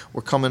 people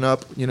were coming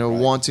up,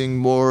 wanting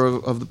more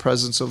of the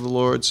presence of the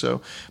Lord.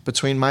 So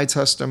between my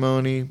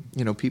testimony,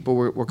 people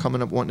were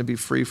coming up wanting to be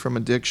free from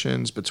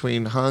addictions.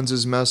 Between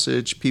Hans's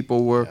message,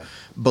 people were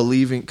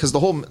believing, because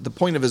the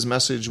point of his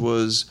message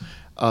was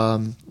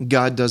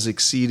God does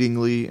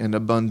exceedingly and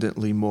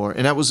abundantly more.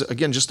 And that was,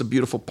 again, just a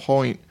beautiful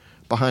point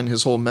behind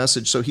his whole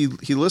message. So he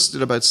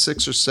listed about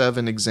 6 or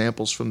 7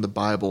 examples from the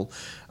Bible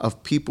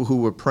of people who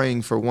were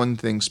praying for one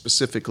thing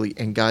specifically,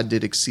 and God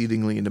did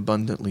exceedingly and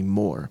abundantly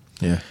more.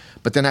 Yeah.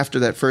 But then after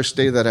that first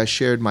day that I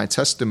shared my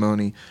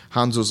testimony,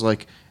 Hans was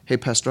like, "Hey,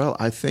 Pastor Al,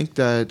 I think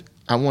that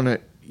I want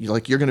to, you're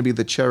going to be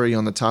the cherry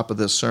on the top of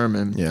this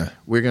sermon. Yeah.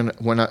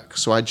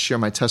 So I'd share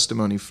my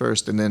testimony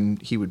first, and then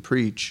he would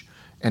preach.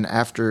 And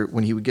after,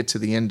 when he would get to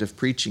the end of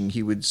preaching,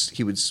 he would,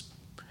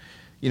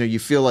 you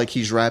feel like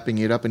he's wrapping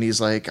it up, and he's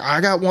like,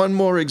 "I got one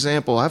more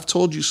example. I've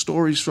told you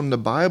stories from the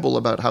Bible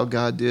about how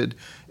God did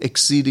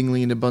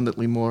exceedingly and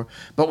abundantly more,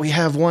 but we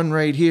have one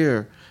right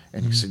here."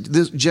 And he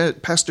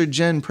said, Pastor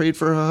Jen prayed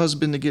for her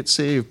husband to get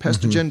saved.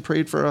 Pastor Jen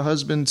prayed for her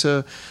husband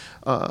to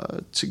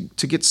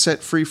get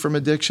set free from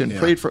addiction.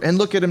 Prayed for, and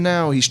look at him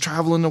now. He's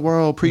traveling the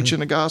world preaching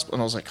the gospel.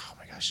 And I was like, oh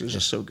my gosh, it was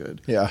just so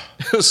good. Yeah.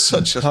 It was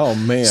such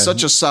a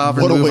such a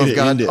sovereign what a move way of to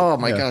God. end it. Oh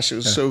my gosh, it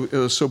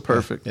was so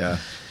perfect. Yeah.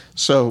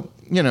 So,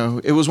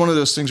 it was one of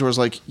those things where I was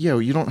like,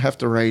 you don't have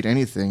to write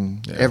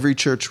anything. Yeah. Every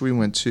church we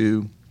went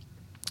to,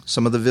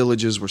 some of the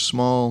villages were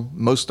small.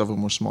 Most of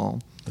them were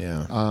small.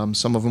 Yeah.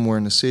 Some of them were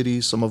in the city.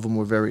 Some of them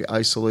were very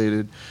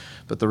isolated.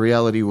 But the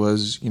reality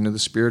was, the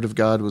Spirit of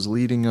God was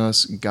leading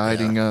us,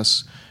 guiding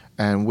us,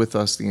 and with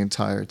us the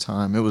entire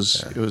time. It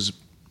was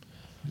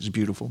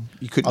beautiful.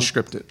 You couldn't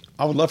script it.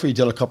 I would love for you to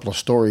tell a couple of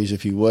stories,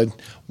 if you would.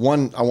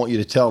 One, I want you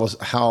to tell us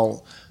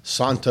how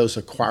Santos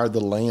acquired the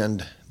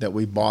land that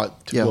we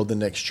bought to build the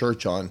next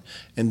church on,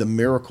 and the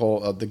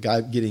miracle of the guy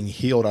getting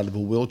healed out of a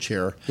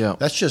wheelchair. Yeah.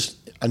 That's just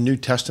a New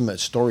Testament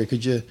story.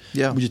 Would you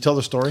tell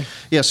the story?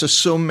 Yeah,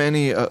 so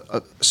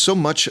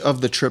much of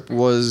the trip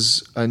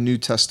was a New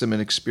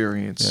Testament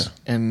experience.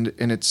 Yeah. And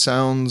it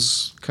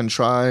sounds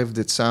contrived,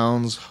 it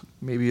sounds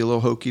maybe a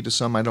little hokey to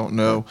some, I don't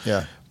know.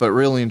 Yeah. But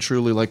really and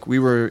truly, like, we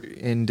were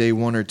in day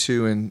 1 or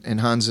 2, and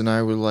Hans and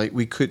I were like,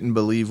 we couldn't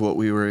believe what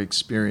we were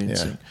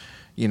experiencing. Yeah.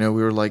 We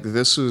were like,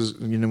 this is,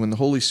 when the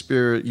Holy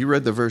Spirit, you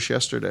read the verse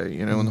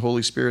yesterday, when the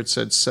Holy Spirit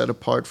said, "Set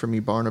apart for me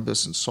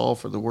Barnabas and Saul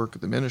for the work of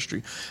the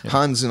ministry." Yeah.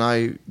 Hans and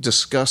I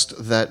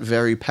discussed that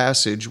very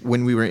passage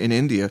when we were in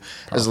India.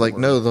 As like,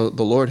 no,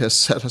 the Lord has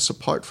set us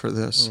apart for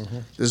this. Mm-hmm.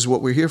 This is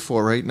what we're here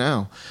for right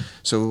now.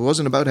 So it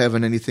wasn't about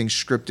having anything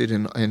scripted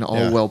and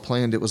all well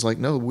planned. It was like,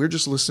 no, we're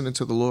just listening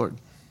to the Lord.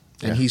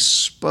 And He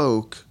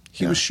spoke.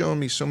 He was showing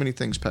me so many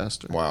things,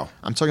 Pastor. Wow.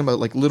 I'm talking about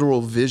like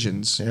literal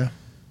visions. Yeah.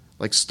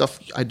 Like stuff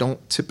I don't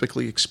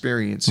typically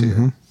experience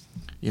here.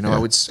 You know,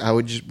 Yeah.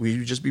 we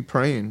would just be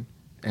praying,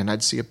 and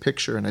I'd see a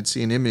picture and I'd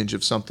see an image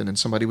of something, and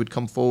somebody would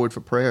come forward for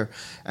prayer,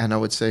 and I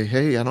would say,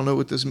 hey, I don't know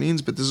what this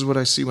means, but this is what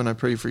I see when I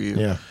pray for you.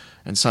 Yeah.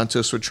 And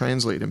Santos would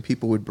translate, and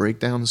people would break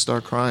down and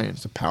start crying.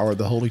 It's the power of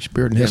the Holy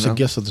Spirit, and it's the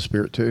gifts of the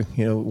Spirit too.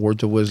 You know,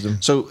 words of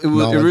wisdom. So it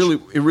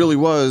really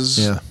was.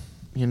 Yeah.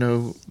 You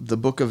know, the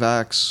Book of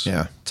Acts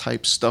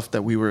type stuff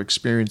that we were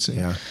experiencing.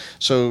 Yeah.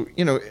 So,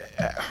 you know,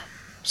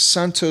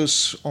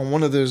 Santos, on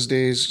one of those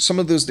days, some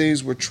of those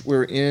days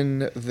we're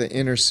in the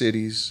inner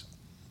cities,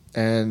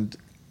 and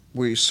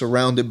we're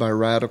surrounded by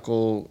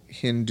radical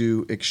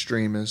Hindu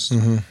extremists,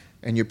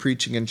 and you're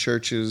preaching in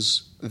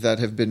churches that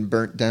have been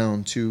burnt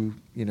down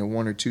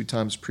one or two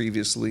times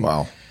previously.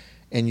 Wow.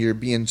 And you're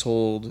being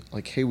told,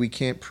 like, hey, we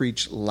can't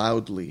preach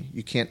loudly.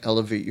 You can't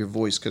elevate your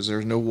voice because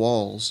there's no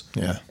walls.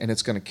 Yeah. And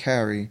it's going to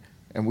carry.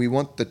 And we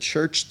want the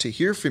church to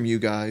hear from you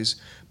guys,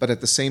 but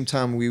at the same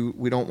time,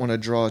 we don't want to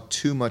draw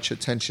too much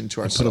attention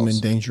to ourselves. Put them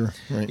in danger.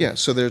 Right. Yeah,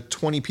 so there are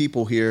 20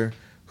 people here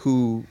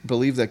who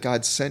believe that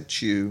God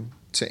sent you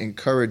to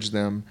encourage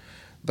them,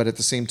 but at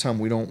the same time,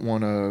 we don't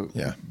want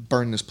to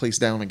burn this place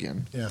down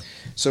again. Yeah.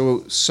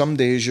 So some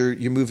days you're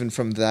moving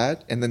from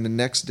that, and then the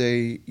next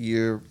day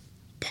you're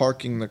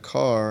parking the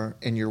car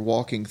and you're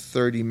walking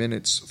 30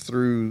 minutes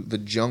through the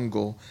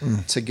jungle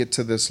to get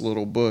to this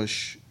little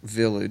bush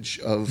village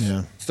of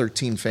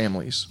 13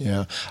 families.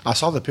 Yeah. I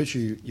saw the picture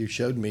you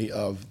showed me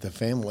of the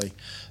family,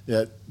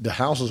 that the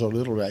houses are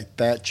literally like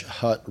thatch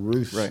hut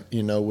roofs,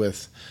 you know,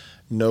 with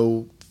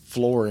no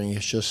flooring.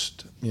 It's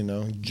just, you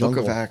know,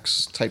 jungle. Book of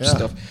Acts type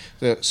stuff.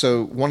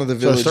 So one of the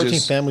villages... So 13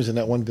 families in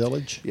that one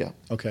village? Yeah.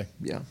 Okay.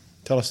 Yeah.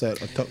 Tell us that,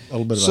 a little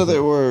bit about that. So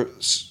there were...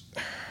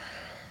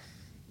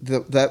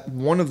 That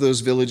one of those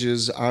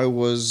villages, I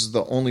was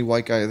the only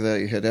white guy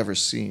they had ever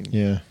seen.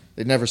 Yeah.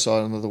 They never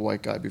saw another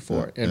white guy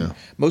before. And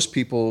most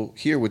people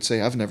here would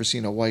say, I've never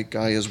seen a white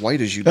guy as white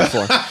as you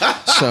before.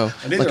 So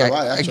like,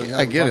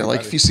 I get it. Like,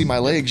 if you see my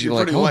legs, you're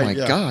like, oh my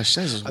gosh.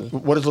 That is,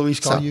 what does Luis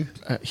call you?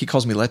 He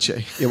calls me leche.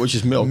 Yeah, which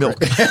is milk.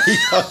 Milk. Right? He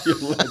calls you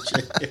leche.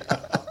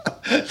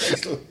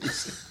 Thanks,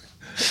 Luis.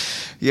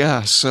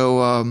 Yeah,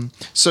 so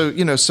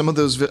you know, some of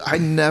those I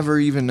never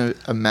even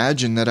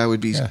imagined that I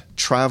would be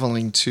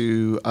traveling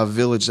to a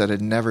village that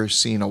had never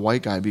seen a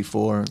white guy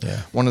before.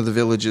 Yeah. One of the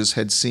villages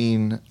had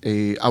seen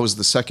I was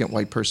the second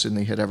white person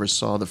they had ever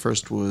saw. The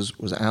first was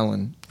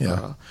Alan.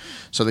 Yeah.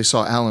 So they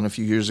saw Alan a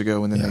few years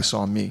ago, and then they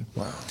saw me.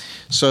 Wow.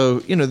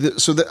 So you know,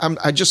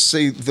 I just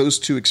say those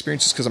two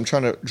experiences because I'm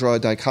trying to draw a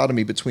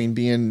dichotomy between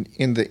being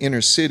in the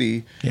inner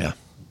city. Yeah.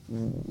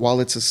 While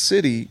it's a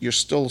city, you're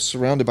still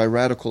surrounded by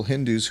radical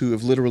Hindus who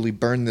have literally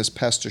burned this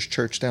pastor's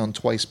church down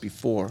twice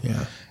before.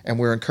 Yeah. And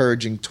we're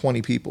encouraging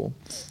 20 people.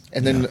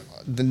 And then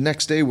the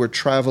next day we're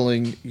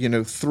traveling,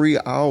 3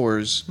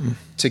 hours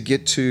to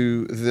get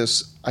to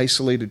this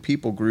isolated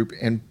people group.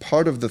 And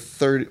part of the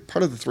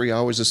 3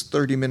 hours is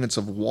 30 minutes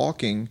of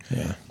walking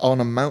on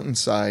a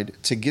mountainside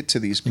to get to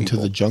these people. Into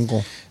the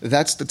jungle.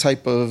 That's the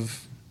type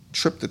of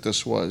trip that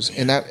this was,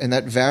 and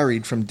that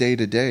varied from day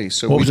to day.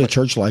 So what was the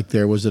church like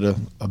there? Was it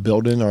a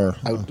building or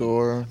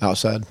outdoor,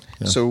 outside?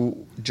 Yeah. So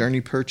Journey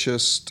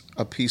purchased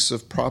a piece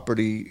of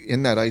property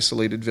in that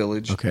isolated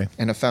village,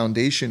 and a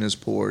foundation is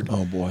poured.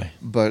 Oh boy!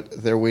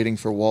 But they're waiting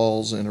for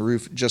walls and a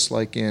roof, just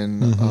like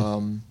in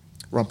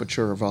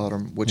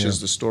Rampachuravaram, which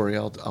is the story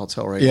I'll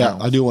tell now. Yeah,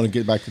 I do want to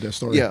get back to that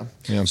story. Yeah.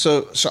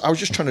 So I was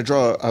just trying to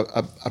draw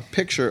a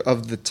picture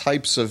of the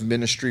types of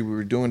ministry we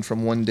were doing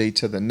from one day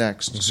to the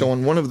next. So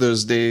on one of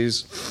those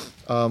days,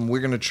 we're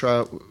going to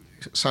try.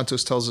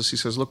 Santos tells us, he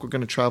says, "Look, we're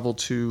going to travel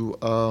to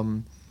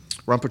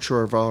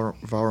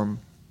Rampachuravaram."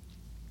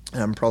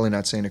 And I'm probably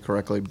not saying it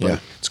correctly, but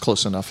it's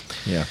close enough.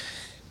 Yeah.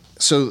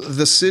 So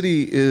the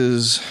city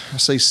is, I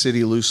say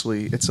city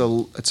loosely, it's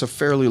a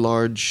fairly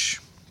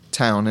large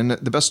town, and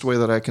the best way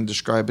that I can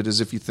describe it is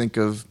if you think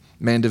of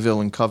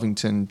Mandeville and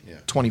Covington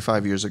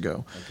 25 years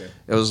ago. Okay.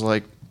 It was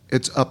like,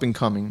 it's up and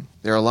coming.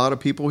 There are a lot of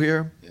people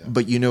here,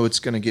 but it's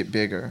going to get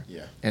bigger.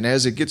 Yeah. And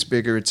as it gets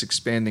bigger, it's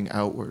expanding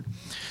outward.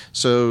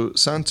 So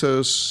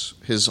Santos,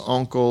 his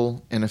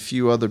uncle, and a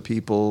few other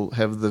people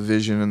have the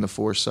vision and the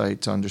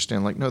foresight to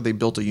understand, like, no, they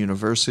built a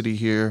university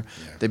here.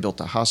 Yeah. They built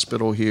a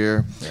hospital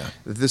here. Yeah.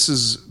 This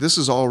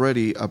is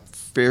already a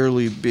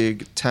fairly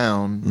big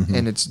town,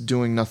 and it's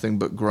doing nothing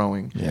but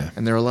growing. Yeah.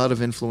 And there are a lot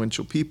of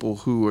influential people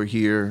who are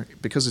here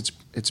because it's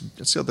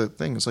the other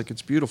thing. It's like,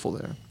 it's beautiful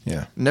there.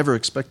 Yeah. Never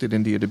expected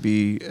India to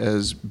be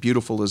as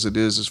beautiful as it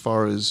is, as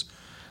far as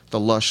the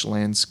lush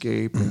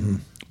landscape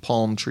and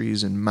palm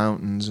trees and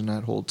mountains and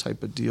that whole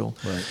type of deal.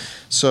 Right.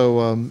 So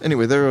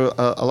anyway, there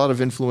are a lot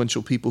of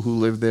influential people who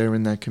live there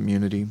in that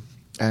community.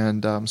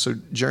 And so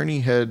Journey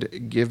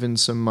had given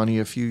some money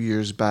a few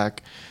years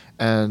back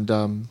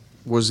and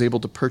was able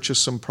to purchase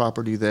some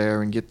property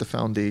there and get the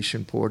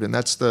foundation poured. And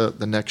that's the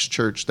next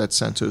church that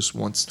Santos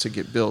wants to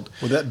get built.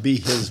 Will that be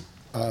his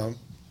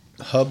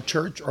hub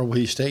church, or will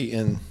he stay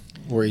in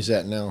where he's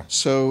at now?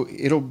 So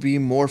it'll be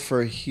more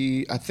for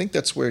I think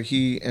that's where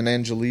he and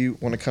Anjali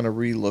want to kind of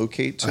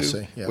relocate to, I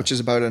see, yeah. which is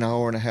about an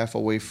hour and a half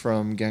away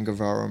from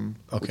Gangavaram,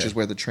 which Okay. is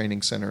where the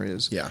training center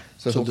is. Yeah.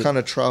 So he'll kind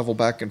of travel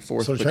back and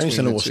forth. So the between training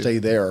center the will two. stay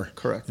there.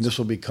 Correct. And this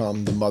will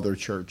become the mother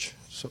church,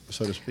 so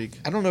to speak.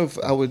 I don't know if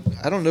I would.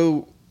 I don't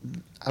know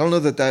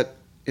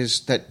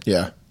that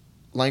Yeah.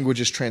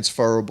 language is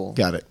transferable.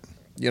 Got it.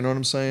 You know what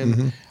I'm saying?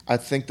 Mm-hmm. I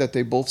think that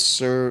they both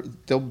serve.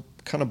 They'll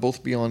kind of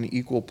both be on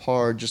equal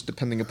par, just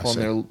depending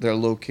upon their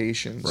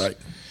locations. Right.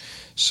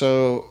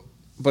 So,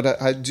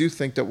 but I do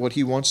think that what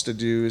he wants to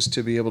do is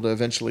to be able to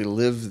eventually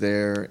live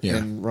there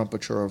in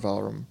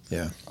Rampachoravaram.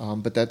 Yeah.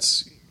 But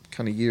that's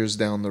kind of years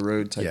down the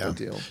road type of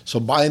deal. So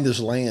buying this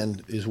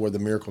land is where the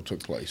miracle took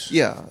place.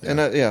 Yeah.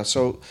 And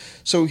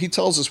so he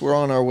tells us we're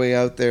on our way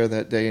out there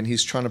that day, and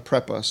he's trying to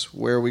prep us.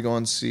 Where are we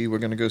going to see? We're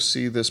going to go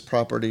see this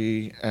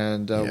property,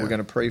 and we're going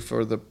to pray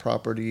for the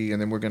property, and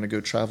then we're going to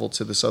go travel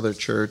to this other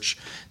church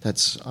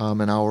that's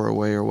an hour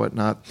away or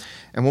whatnot.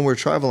 And when we're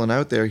traveling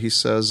out there, he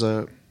says,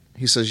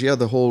 yeah,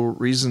 the whole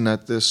reason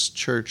that this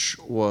church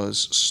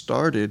was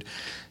started,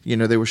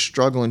 they were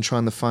struggling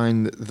trying to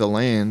find the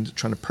land,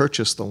 trying to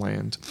purchase the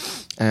land.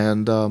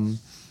 And,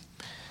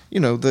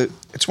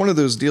 it's one of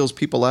those deals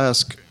people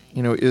ask,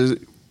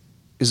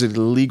 is it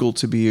illegal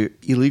to be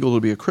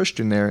a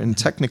Christian there? And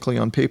technically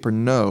on paper,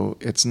 no,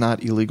 it's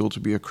not illegal to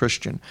be a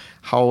Christian.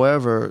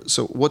 However,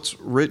 so what's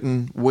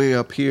written way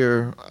up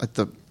here at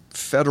the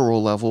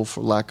federal level,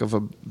 for lack of a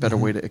better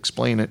way to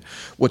explain it,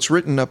 what's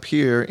written up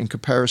here in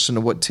comparison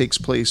to what takes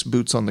place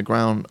boots on the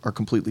ground are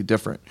completely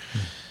different.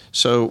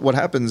 So what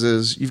happens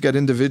is you've got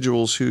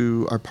individuals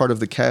who are part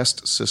of the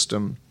caste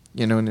system,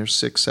 and there's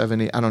 6,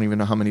 7, 8, I don't even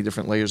know how many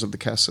different layers of the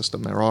caste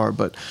system there are,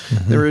 but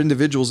there are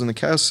individuals in the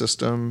caste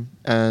system,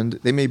 and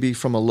they may be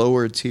from a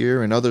lower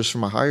tier and others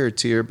from a higher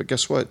tier, but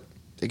guess what?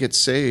 They get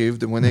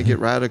saved, and when they get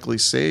radically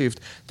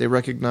saved, they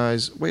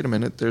recognize, wait a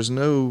minute, there's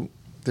no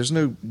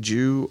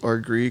Jew or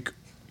Greek,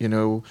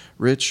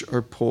 rich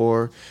or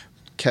poor,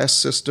 caste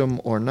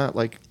system or not.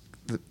 Like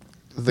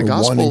the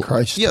gospel, one in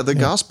Christ. The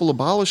gospel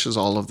abolishes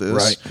all of this.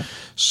 Right.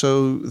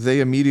 So they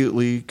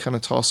immediately kind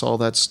of toss all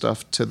that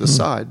stuff to the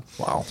side.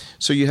 Wow.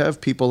 So you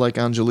have people like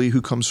Anjali,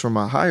 who comes from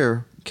a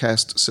higher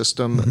caste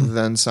system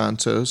than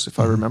Santos, if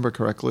I remember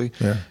correctly.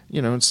 Yeah.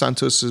 And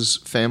Santos's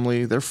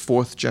family, they're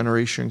 4th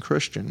generation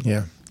Christian.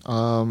 Yeah.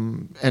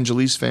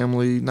 Anjali's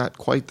family not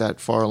quite that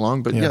far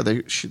along, but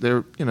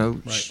they're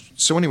Right.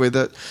 So anyway,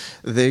 that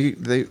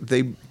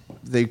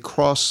they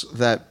cross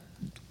that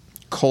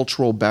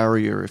cultural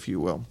barrier, if you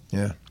will.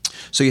 Yeah.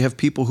 So you have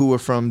people who are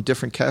from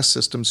different caste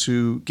systems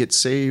who get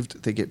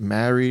saved, they get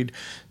married.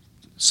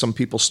 Some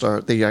people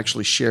they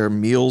actually share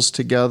meals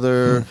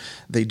together.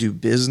 They do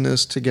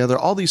business together.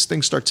 All these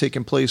things start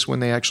taking place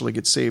when they actually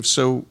get saved.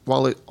 So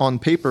while on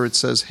paper it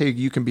says, hey,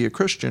 you can be a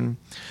Christian,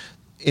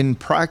 in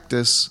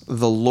practice,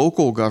 the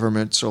local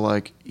governments are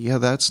like, yeah,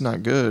 that's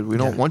not good. We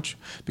don't want you,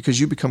 because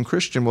you become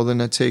Christian. Well, then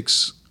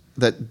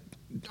that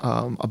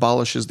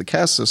abolishes the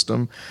caste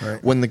system.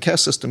 Right. When the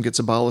caste system gets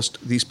abolished,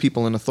 these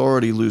people in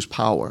authority lose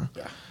power.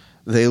 Yeah.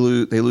 They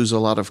lose a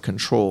lot of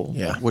control,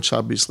 Yeah. which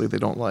obviously they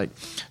don't like.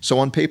 So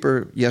on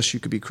paper, yes, you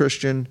could be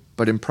Christian,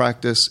 but in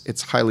practice,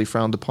 it's highly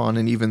frowned upon.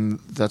 And even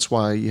that's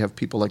why you have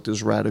people like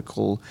those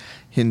radical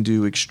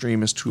Hindu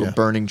extremists who are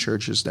burning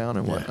churches down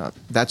and whatnot.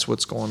 That's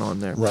what's going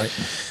on there. Right.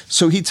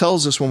 So he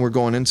tells us when we're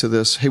going into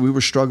this, hey, we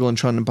were struggling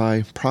trying to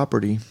buy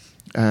property,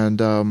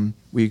 and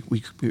we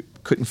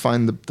couldn't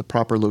find the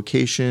proper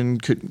location,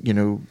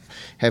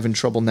 having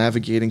trouble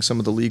navigating some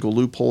of the legal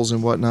loopholes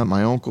and whatnot.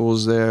 My uncle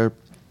was there.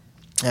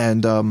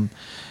 And,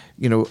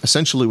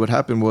 essentially what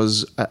happened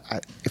was,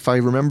 if I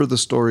remember the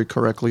story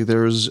correctly,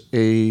 there's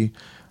a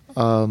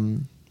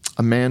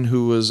man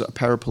who was a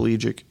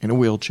paraplegic in a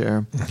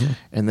wheelchair,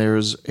 and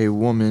there's a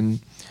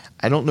woman.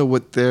 I don't know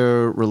what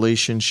their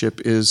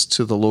relationship is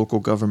to the local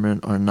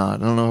government or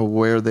not. I don't know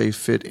where they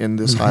fit in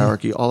this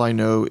hierarchy. All I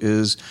know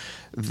is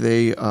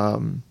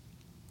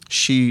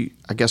she,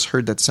 I guess,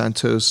 heard that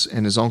Santos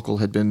and his uncle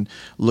had been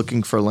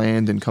looking for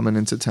land and coming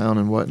into town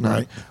and whatnot.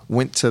 Right.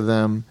 Went to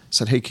them,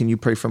 said, hey, can you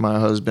pray for my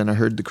husband? I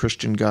heard the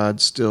Christian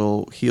God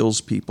still heals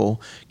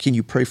people. Can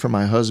you pray for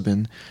my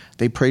husband?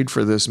 They prayed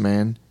for this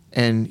man,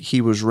 and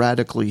he was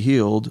radically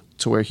healed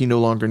to where he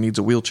no longer needs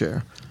a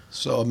wheelchair.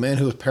 So a man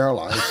who was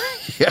paralyzed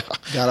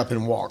got up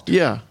and walked.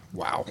 Yeah.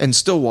 Wow. And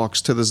still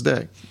walks to this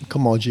day.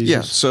 Come on, Jesus.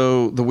 Yeah,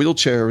 so the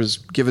wheelchair is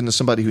given to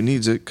somebody who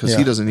needs it because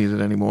he doesn't need it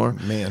anymore.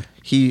 Man.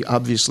 He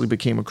obviously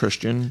became a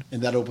Christian.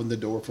 And that opened the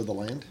door for the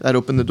land? That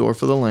opened the door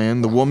for the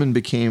land. The woman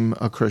became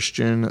a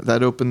Christian.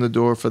 That opened the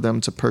door for them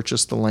to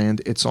purchase the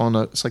land. It's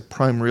like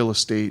prime real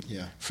estate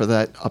for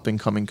that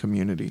up-and-coming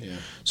community. Yeah.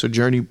 So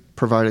Journey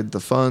provided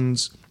the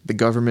funds. The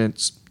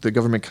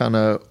government kind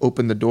of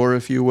opened the door,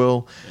 if you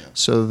will,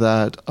 so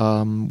that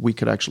we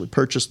could actually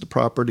purchase the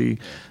property.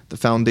 The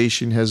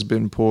foundation has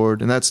been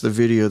poured, and that's the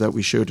video that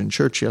we showed in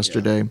church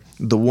yesterday.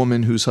 The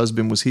woman whose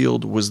husband was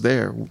healed was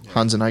there.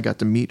 Hans and I got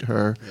to meet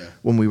her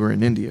when we were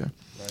in India.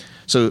 Right.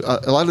 So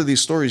a lot of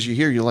these stories you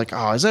hear, you're like,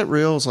 oh, is that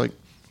real? It's like,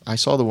 I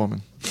saw the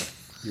woman.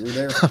 You were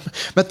there?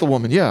 Met the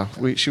woman, yeah.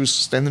 She was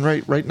standing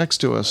right next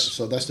to us.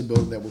 So that's the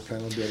building that we're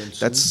planning on building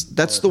soon?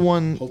 That's the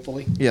one.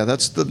 Hopefully? Yeah,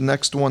 that's the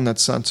next one that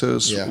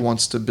Santos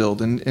wants to build.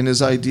 And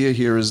his idea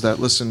here is that,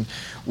 listen,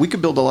 we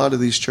could build a lot of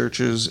these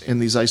churches in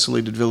these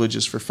isolated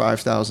villages for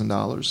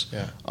 $5,000.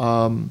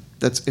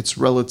 Yeah. It's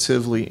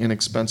relatively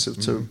inexpensive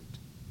to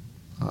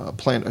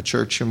plant a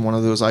church in one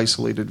of those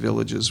isolated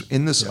villages.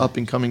 In this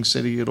up-and-coming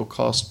city, it'll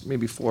cost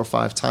maybe 4 or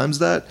 5 times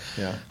that.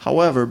 Yeah.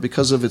 However,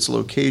 because of its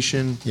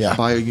location,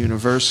 by a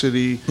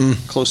university,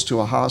 close to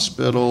a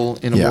hospital,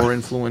 in a more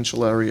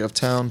influential area of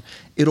town,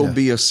 it'll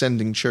be a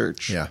sending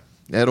church. Yeah.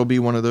 It'll be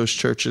one of those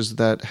churches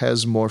that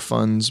has more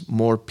funds,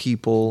 more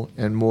people,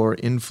 and more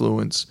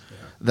influence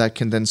that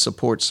can then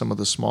support some of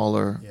the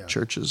smaller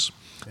churches.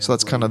 So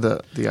that's kind of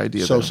the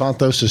idea. So there.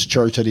 Santos's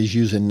church that he's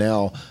using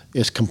now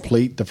is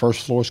complete. The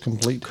first floor is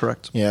complete.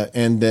 Correct. Yeah,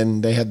 and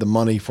then they had the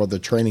money for the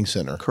training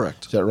center.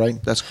 Correct. Is that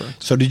right? That's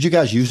correct. So did you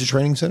guys use the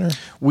training center?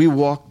 We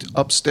walked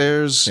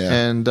upstairs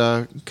and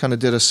kind of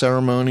did a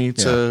ceremony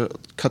to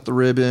cut the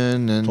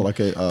ribbon and for like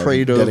a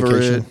prayed dedication.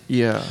 over it.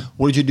 Yeah.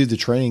 Where did you do the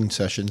training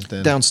sessions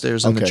then?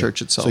 Downstairs in the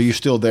church itself. So you're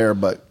still there,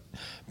 but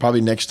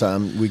probably next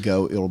time we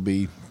go, it'll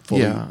be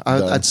fully done.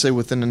 I'd say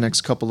within the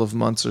next couple of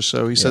months or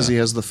so. He says he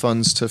has the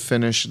funds to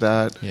finish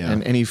that,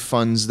 and any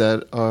funds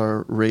that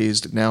are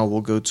raised now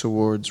will go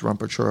towards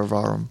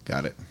Rampachuravaram.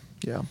 Got it.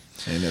 Yeah.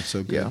 And that's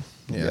so good.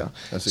 Yeah.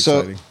 That's so,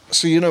 exciting.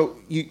 So,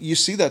 you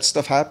see that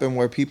stuff happen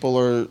where people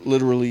are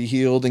literally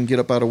healed and get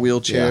up out of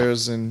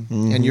wheelchairs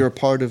and you're a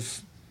part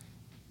of,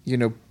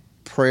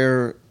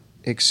 prayer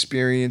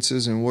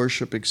experiences and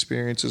worship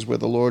experiences where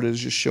the Lord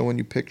is just showing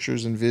you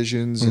pictures and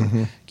visions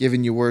and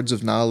giving you words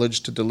of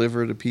knowledge to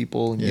deliver to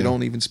people. And you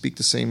don't even speak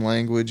the same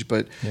language,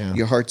 but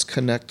your hearts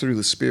connect through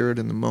the Spirit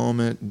in the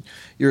moment. And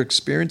you're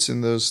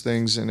experiencing those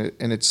things, and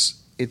it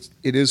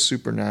is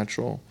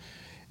supernatural,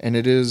 and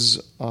it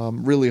is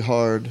really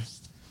hard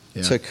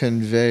to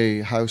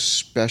convey how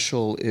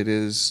special it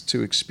is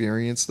to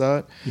experience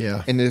that.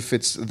 Yeah. And if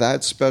it's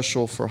that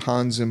special for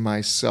Hans and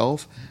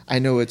myself, I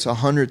know it's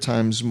 100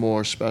 times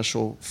more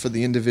special for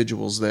the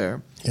individuals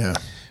there. Yeah.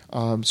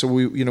 So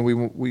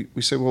we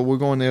said, well, we're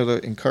going there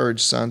to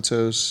encourage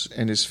Santos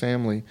and his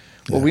family.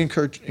 Well, we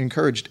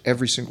encouraged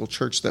every single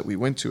church that we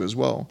went to as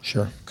well.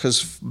 Sure.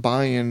 Because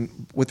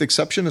with the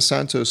exception of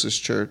Santos's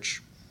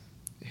church,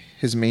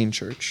 his main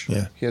church,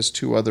 he has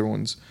 2 other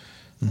ones.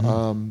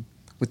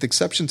 With the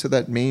exception to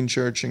that main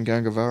church in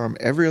Gangavaram,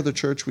 every other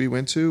church we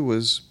went to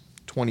was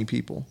 20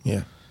 people.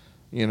 Yeah.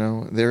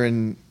 They're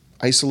in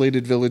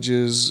isolated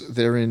villages.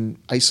 They're in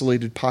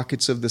isolated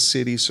pockets of the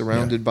city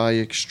surrounded by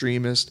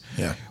extremists.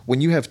 Yeah. When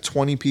you have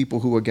 20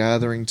 people who are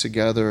gathering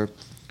together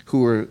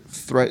who are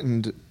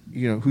threatened,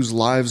 whose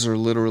lives are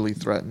literally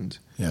threatened.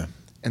 Yeah.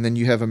 And then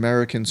you have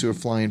Americans who are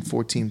flying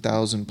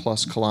 14,000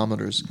 plus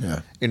kilometers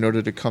in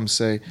order to come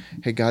say,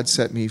 hey, God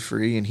set me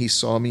free, and he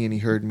saw me and he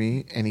heard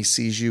me, and he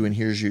sees you and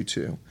hears you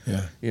too.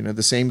 Yeah.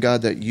 The same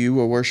God that you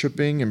are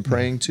worshiping and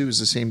praying to is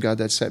the same God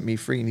that set me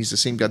free, and he's the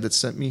same God that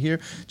sent me here.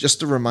 Just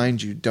to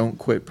remind you, don't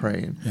quit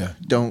praying. Yeah.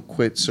 Don't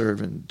quit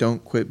serving.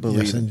 Don't quit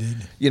believing. Yes,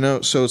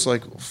 indeed. So it's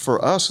like,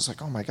 for us, it's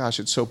like, oh my gosh,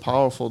 it's so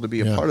powerful to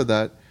be a part of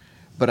that.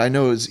 But I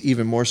know it's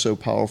even more so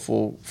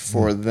powerful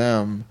for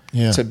them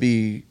to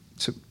be...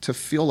 To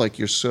feel like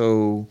you're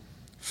so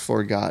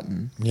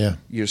forgotten. Yeah.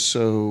 You're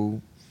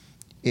so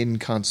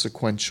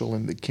inconsequential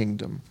in the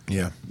kingdom.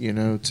 Yeah.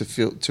 To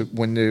feel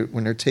when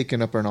they're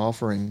taking up an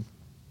offering,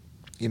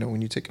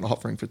 when you take an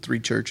offering for 3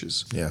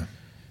 churches. Yeah.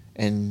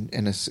 And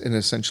it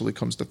essentially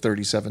comes to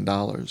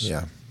 $37.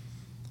 Yeah.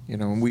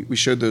 And we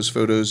showed those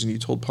photos, and you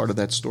told part of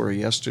that story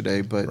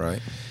yesterday, but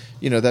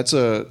that's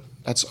a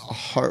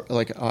hard,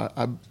 like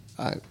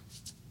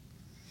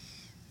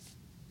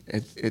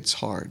it's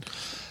hard.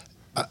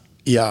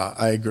 Yeah,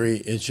 I agree.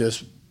 It's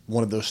just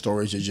one of those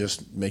stories that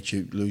just makes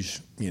you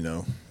lose,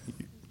 you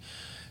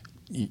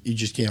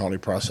just can't hardly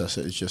process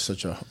it. It's just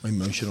such an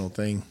emotional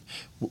thing.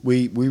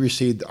 We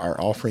received our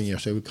offering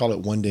yesterday. We call it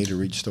One Day to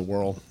Reach the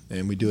World,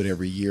 and we do it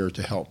every year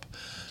to help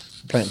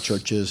plant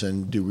churches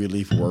and do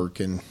relief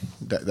work and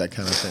that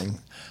kind of thing.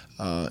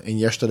 And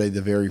yesterday,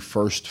 the very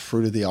first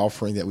fruit of the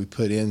offering that we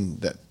put in,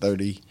 that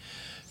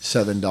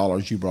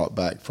 $37 you brought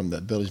back from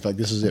that building. In fact,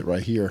 this is it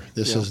right here.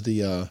 This is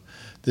the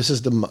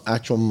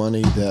actual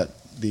money that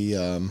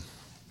the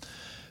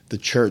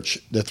church,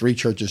 the 3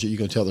 churches that you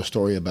can tell the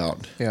story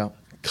about,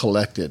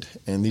 collected,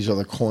 and these are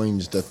the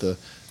coins that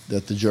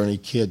the Journey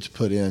kids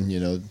put in.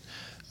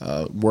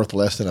 Worth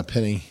less than a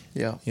penny.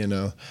 Yeah.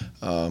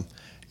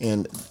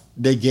 And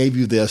they gave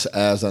you this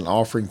as an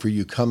offering for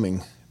you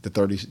coming.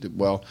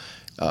 What?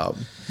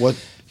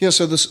 Yeah.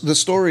 So the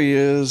story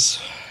is,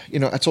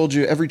 I told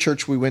you every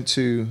church we went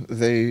to,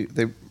 they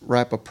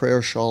wrap a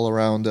prayer shawl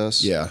around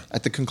us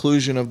at the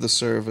conclusion of the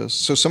service.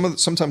 So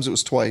sometimes it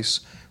was twice.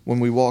 When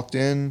we walked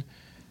in,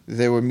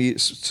 they would meet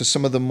to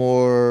some of the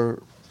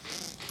more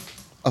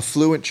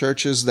affluent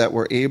churches that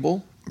were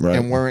able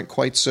and weren't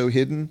quite so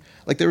hidden.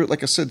 Like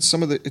I said,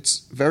 it's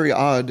very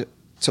odd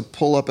to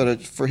pull up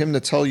for him to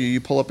tell you, you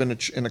pull up in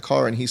a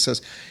car and he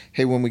says,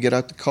 hey, when we get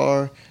out the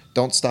car,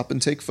 don't stop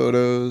and take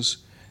photos.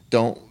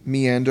 Don't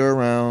meander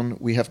around.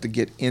 We have to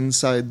get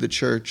inside the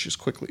church as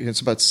quickly. It's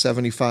about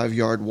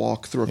 75-yard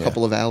walk through a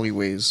couple of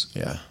alleyways.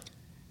 Yeah.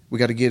 We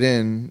got to get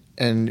in,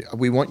 and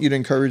we want you to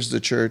encourage the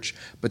church,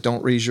 but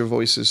don't raise your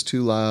voices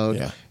too loud.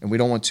 Yeah. And we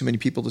don't want too many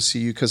people to see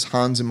you because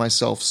Hans and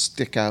myself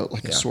stick out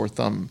like a sore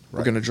thumb. Right.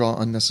 We're going to draw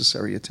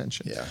unnecessary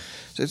attention. Yeah.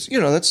 So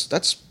it's,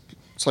 that's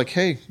it's like,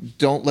 hey,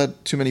 don't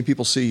let too many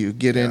people see you.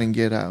 Get in and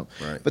get out.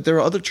 Right. But there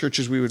are other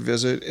churches we would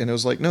visit, and it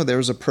was like, no, there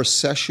was a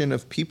procession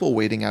of people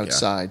waiting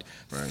outside,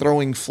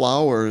 throwing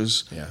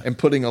flowers and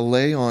putting a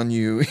lei on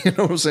you. You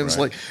know what I'm saying? It's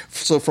like,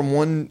 so from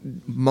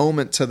one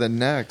moment to the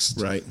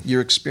next, you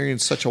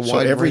experience such a wide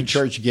range. So every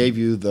church gave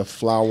you the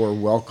flower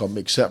welcome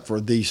except for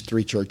these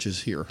 3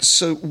 churches here.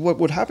 So what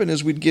would happen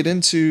is we'd get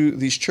into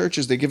these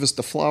churches, they give us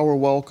the flower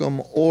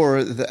welcome, or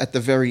at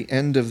the very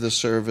end of the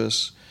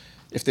service,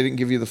 if they didn't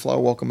give you the flower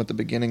welcome at the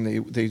beginning,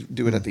 they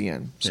do it at the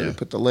end. So they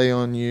put the lei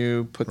on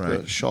you, put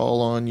the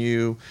shawl on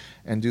you,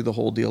 and do the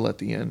whole deal at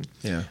the end.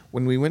 Yeah.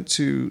 When we went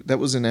that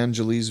was in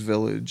Angeles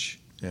Village,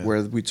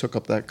 where we took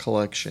up that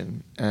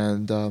collection.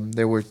 And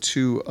there were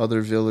 2 other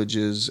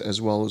villages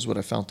as well, as what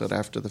I found out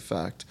after the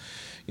fact.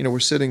 You know, we're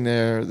sitting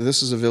there.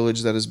 This is a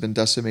village that has been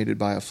decimated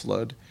by a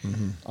flood.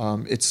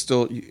 Mm-hmm.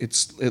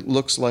 It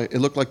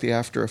looked like the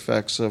after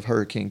effects of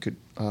Hurricane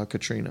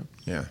Katrina.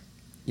 Yeah.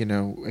 You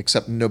know,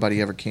 except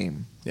nobody ever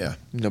came. Yeah.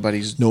 No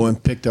one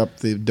picked up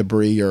the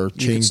debris or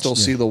changed. You can still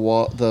see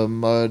the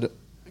mud,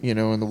 you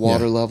know, and the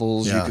water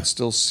levels. You could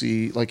still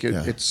see, like,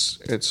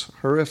 it's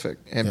horrific.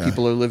 And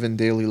people are living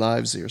daily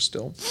lives here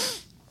still.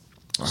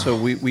 Wow. So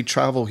we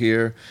travel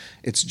here.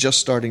 It's just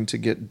starting to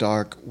get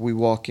dark. We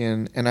walk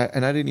in, and I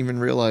didn't even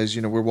realize,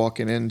 you know, we're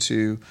walking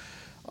into,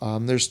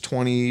 there's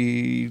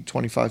 20,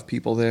 25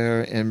 people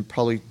there, and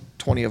probably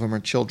 20 of them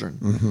are children.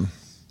 Mm-hmm.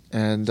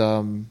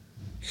 And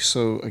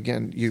so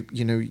again,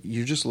 you know,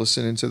 you're just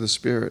listening to the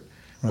Spirit.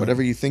 Right.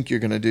 Whatever you think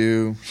you're going to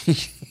do,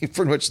 you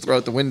pretty much throw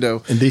out the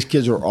window. And these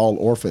kids are all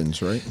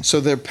orphans, right?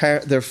 So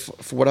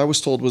what I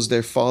was told was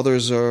their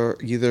fathers are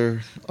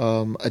either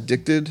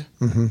addicted,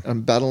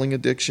 battling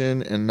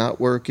addiction and not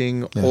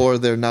working, or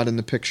they're not in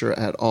the picture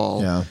at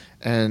all. Yeah.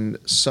 And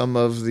some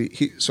of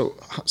so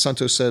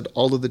Santos said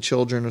all of the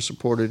children are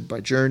supported by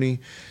Journey.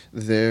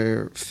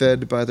 They're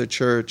fed by the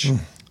church.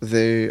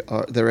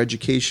 Their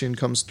education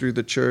comes through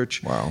the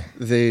church. Wow.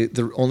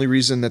 The only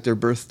reason that their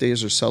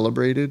birthdays are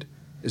celebrated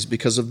is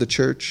because of the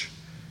church.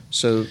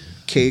 So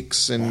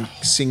cakes and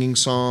singing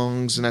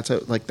songs and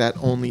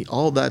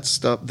all that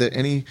stuff, that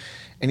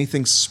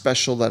anything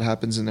special that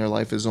happens in their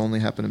life is only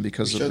happening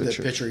because of the church. We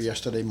showed that picture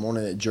yesterday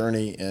morning at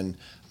Journey, and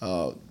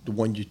the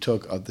one you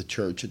took of the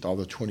church, all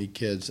the 20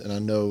 kids, and I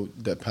know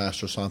that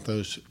Pastor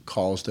Santos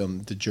calls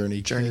them the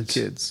Journey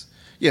kids.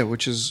 Yeah,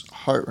 which is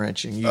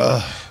heart-wrenching.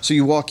 So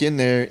you walk in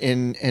there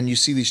and you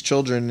see these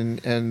children,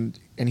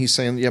 and he's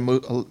saying,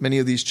 many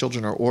of these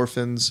children are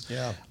orphans.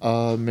 Yeah.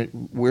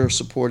 We're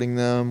supporting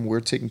them. We're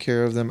taking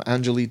care of them.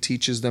 Angeli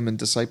teaches them and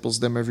disciples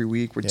them every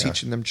week. We're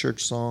teaching them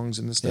church songs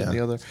and this, that, and the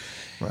other.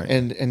 Right.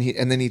 And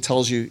then he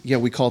tells you,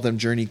 we call them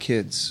Journey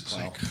kids. It's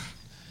like,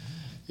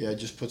 it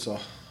just puts a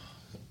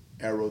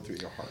arrow through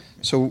your heart.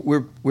 Man. So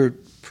we're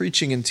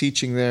preaching and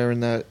teaching there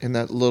in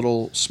that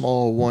little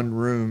small one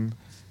room.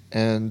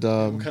 And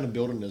what kind of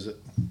building is it?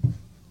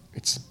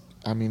 It's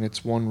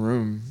one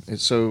room.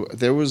 So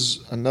there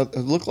was another.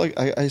 It looked like,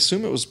 I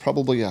assume it was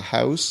probably a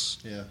house.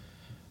 Yeah.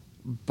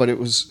 But it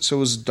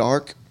was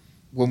dark.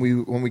 When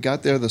we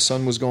got there, the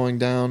sun was going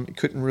down.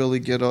 Couldn't really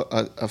get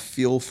a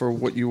feel for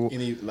what you.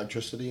 Any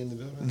electricity in the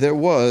building? There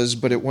was,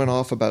 but it went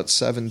off about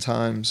 7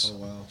 times. Oh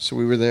wow! So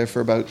we were there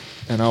for about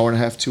an hour and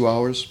a half, 2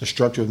 hours. The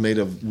structure was made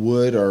of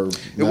wood or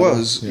metal? It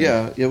was,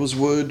 it was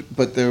wood,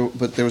 but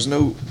there was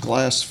no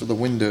glass for the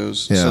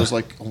windows. Yeah. So it was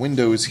like a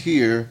window is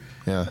here.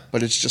 Yeah.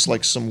 But it's just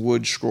like some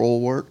wood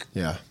scroll work.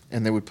 Yeah.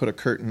 And they would put a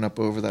curtain up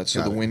over that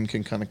so the wind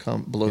can kind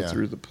of blow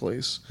through the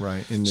place.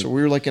 Right. And so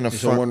we were like in a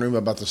front. one room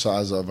about the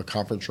size of a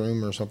conference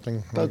room or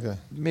something?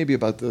 Maybe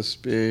about this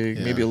big,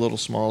 maybe a little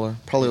smaller.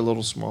 Probably a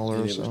little smaller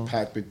and or so. It was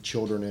packed with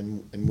children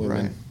and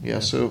women. Right. Yeah,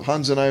 so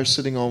Hans and I are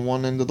sitting on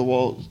one end of the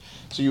wall.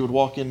 So you would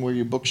walk in where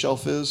your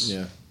bookshelf is.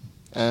 Yeah.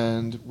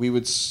 And we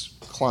would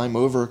climb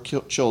over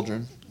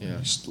children. Yeah.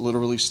 Just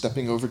literally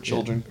stepping over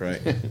children. Yeah,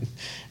 right.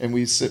 And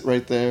we sit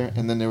right there.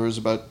 And then there was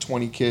about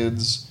 20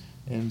 kids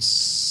and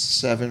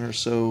 7 or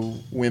so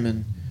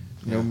women,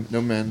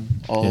 no men,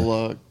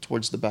 all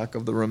towards the back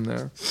of the room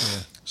there. Yeah.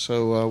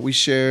 So we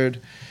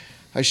shared,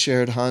 I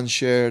shared, Hans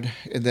shared,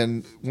 and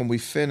then when we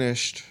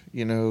finished,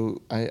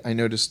 I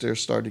noticed they're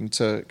starting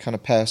to kind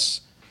of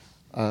pass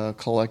a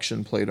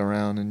collection plate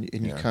around, and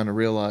you kind of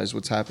realize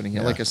what's happening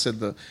here. Yeah. Like I said,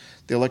 the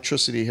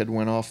electricity had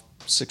went off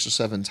 6 or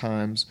 7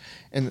 times,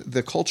 and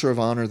the culture of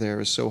honor there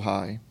is so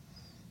high.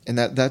 And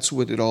that's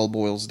what it all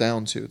boils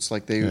down to. It's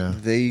like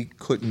they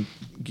couldn't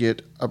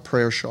get a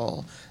prayer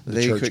shawl.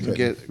 They couldn't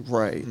get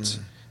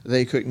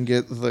They couldn't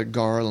get the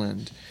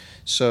garland.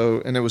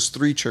 So, and it was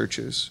 3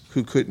 churches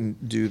who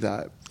couldn't do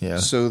that. Yeah.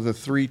 So the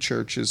 3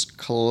 churches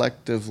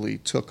collectively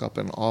took up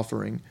an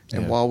offering.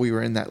 And Yeah. while we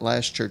were in that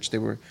last church, they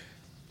were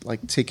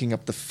like taking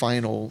up the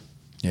final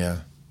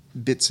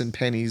bits and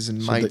pennies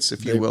and mites,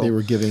 if you will. They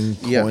were giving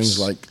coins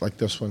Yes. like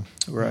this one.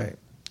 Right.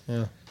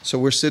 Yeah. So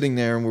we're sitting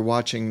there and we're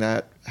watching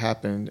that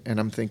happen. And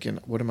I'm thinking,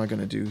 what am I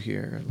going to do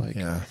here? Like,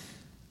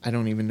 I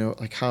don't even know,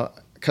 like how,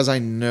 because I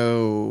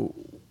know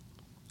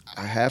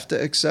I have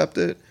to accept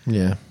it.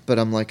 Yeah. But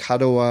I'm like, how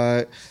do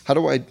I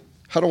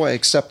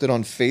accept it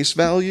on face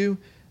value,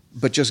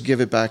 but just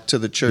give it back to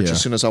the church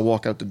as soon as I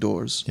walk out the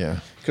doors? Yeah.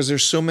 Because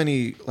there's so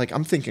many, like,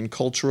 I'm thinking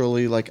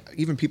culturally, like,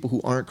 even people who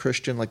aren't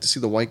Christian, like to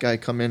see the white guy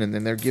come in and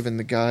then they're giving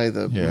the guy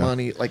the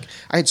money. Like,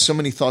 I had so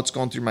many thoughts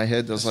going through my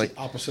head. I was like, the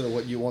opposite of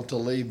what you want to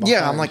leave behind.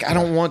 yeah, I'm like, I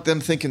don't want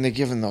them thinking they're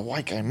giving the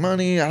white guy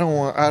money. I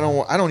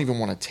don't even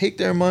want to take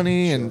their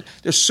money. Sure. And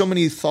there's so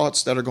many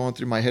thoughts that are going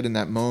through my head in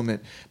that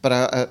moment.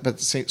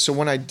 But so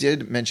when I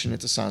did mention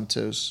it to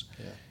Santos,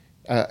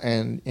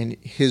 and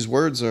his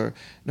words are,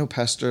 no,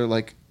 Pastor,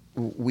 like,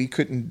 they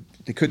couldn't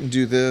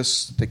do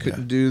this, they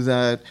couldn't do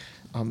that.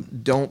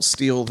 Don't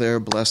steal their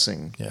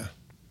blessing. Yeah.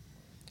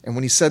 And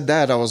when he said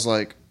that, I was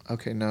like,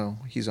 okay, no,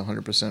 he's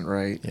 100%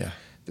 right. Yeah.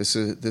 This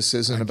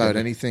isn't about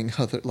anything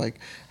other. Like,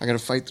 I got to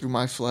fight through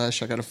my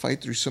flesh. I got to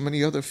fight through so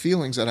many other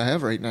feelings that I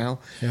have right now,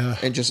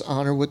 and just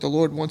honor what the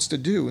Lord wants to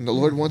do. And the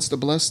Lord wants to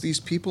bless these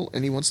people,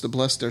 and He wants to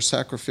bless their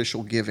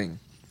sacrificial giving.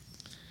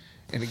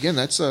 And again,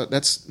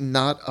 that's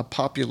not a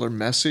popular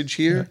message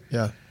here.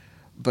 Yeah.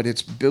 But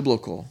it's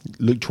biblical.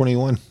 Luke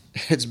 21.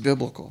 It's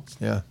biblical.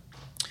 Yeah.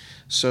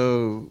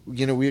 So,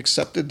 we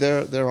accepted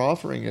their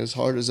offering, as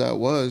hard as that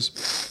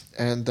was.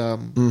 And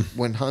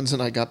when Hans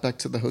and I got back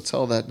to the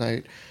hotel that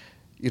night,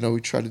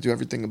 we tried to do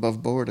everything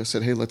above board. I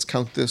said, hey, let's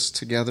count this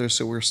together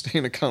so we're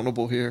staying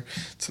accountable here.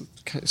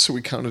 So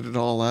we counted it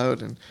all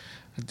out, and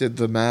I did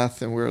the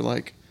math, and we were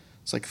like,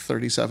 it's like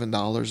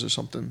 $37 or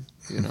something,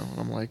 And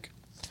I'm like,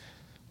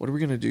 what are we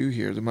going to do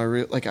here?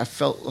 I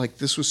felt like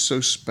this was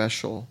so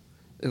special.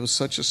 It was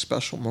such a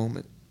special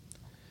moment.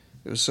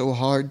 It was so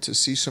hard to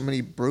see so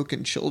many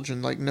broken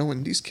children, like,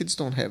 knowing these kids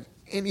don't have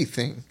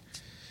anything.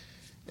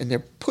 And they're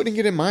putting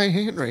it in my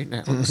hand right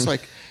now. It's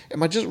like,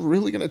 am I just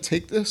really going to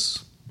take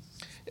this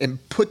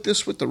and put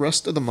this with the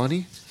rest of the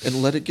money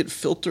and let it get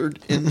filtered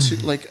into,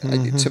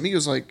 to me, it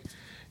was like,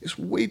 it's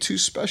way too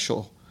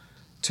special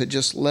to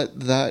just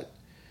let that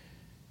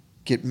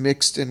get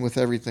mixed in with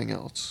everything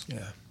else.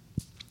 Yeah.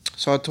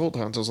 So I told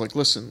Hans, I was like,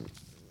 listen,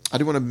 I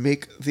didn't want to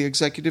make the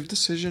executive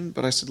decision,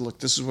 but I said, look,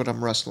 this is what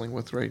I'm wrestling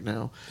with right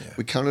now. Yeah.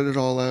 We counted it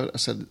all out. I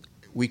said,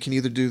 we can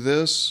either do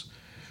this,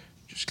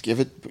 just give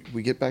it,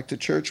 we get back to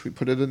church, we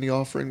put it in the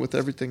offering with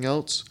everything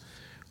else,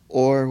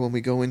 or when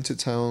we go into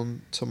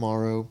town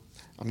tomorrow,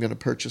 I'm going to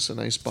purchase a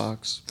nice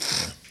box.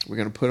 Yeah. We're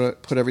going to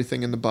put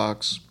everything in the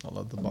box. I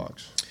love the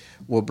box.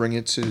 We'll bring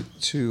it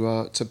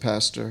to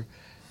Pastor,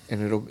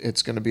 and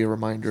it's going to be a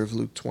reminder of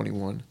Luke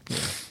 21. Yeah.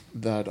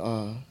 That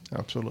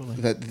absolutely,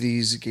 that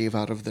these gave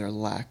out of their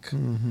lack,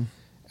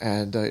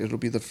 and it'll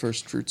be the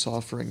first fruits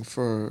offering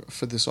for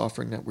this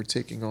offering that we're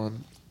taking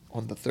on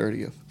the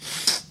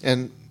 30th,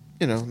 and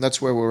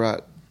that's where we're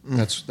at.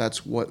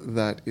 That's what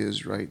that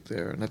is right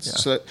there, and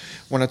that's so that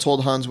when I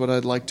told Hans what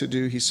I'd like to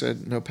do, he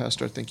said, "No,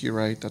 Pastor, I think you're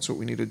right. That's what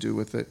we need to do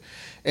with it."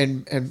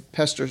 And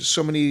Pastor,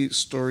 so many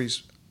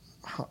stories.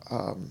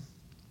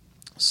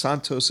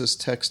 Santos has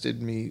texted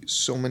me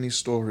so many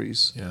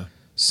stories. Yeah.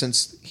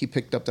 Since he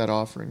picked up that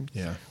offering.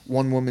 Yeah.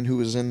 One woman who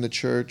was in the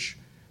church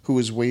who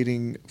was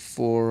waiting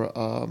for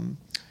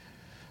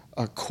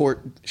a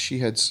court.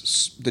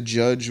 The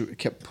judge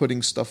kept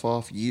putting stuff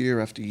off year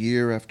after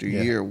year after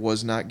year,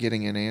 was not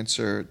getting an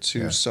answer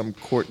to some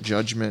court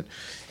judgment.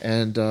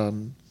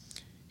 And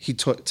he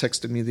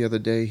texted me the other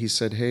day. He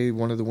said, hey,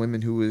 one of the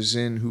women who was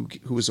who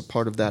was a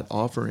part of that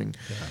offering,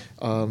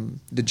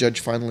 the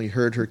judge finally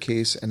heard her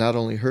case, and not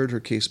only heard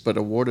her case, but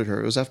awarded her.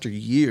 It was after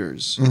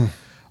years.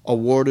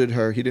 Awarded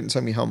her. He didn't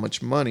tell me how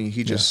much money.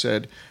 He just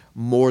said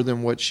more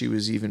than what she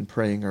was even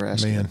praying or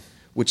asking,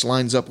 which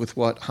lines up with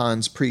what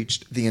Hans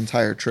preached the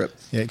entire trip.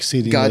 Yeah,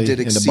 exceedingly. God did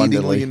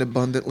exceedingly and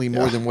abundantly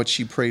more than what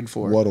she prayed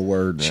for. What a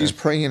word, man. She's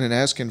praying and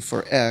asking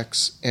for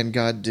X, and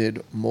God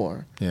did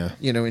more. Yeah,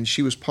 and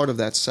she was part of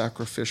that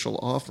sacrificial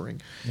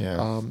offering.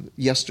 Yeah.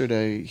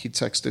 Yesterday he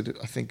texted,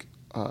 I think.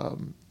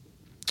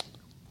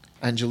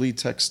 Angelique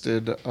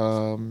texted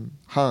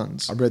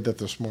Hans. I read that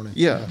this morning.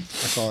 Yeah. I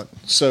saw it.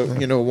 So,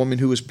 a woman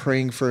who was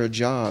praying for a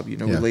job, we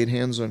laid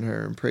hands on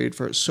her and prayed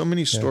for her. So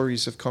many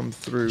stories have come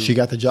through. She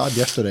got the job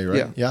yesterday,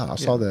 right? Yeah, I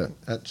saw that.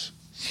 That's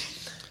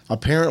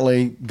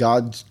apparently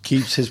God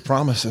keeps his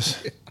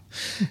promises.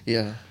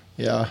 Yeah.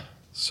 Yeah.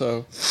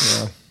 So,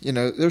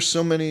 there's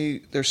so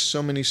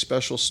many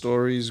special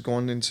stories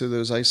going into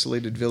those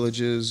isolated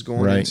villages,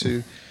 going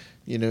into,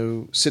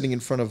 sitting in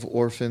front of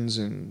orphans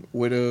and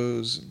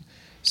widows, and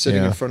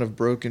sitting in front of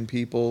broken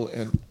people,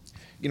 and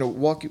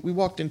we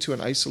walked into an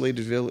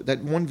isolated village. That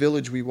one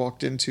village we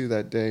walked into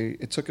that day,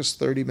 it took us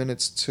 30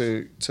 minutes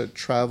to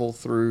travel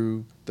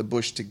through the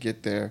bush to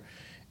get there,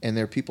 and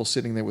there are people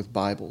sitting there with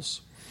Bibles.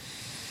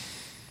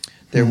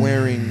 They're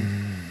wearing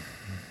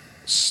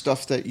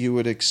stuff that you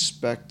would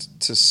expect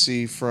to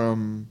see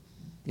from,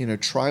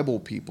 tribal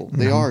people.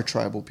 They are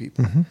tribal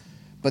people,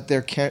 but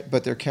they're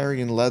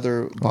carrying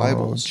leather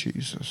Bibles. Oh,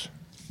 Jesus.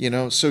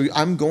 So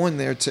I'm going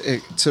there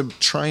to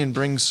try and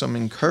bring some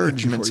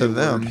encouragement to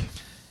them,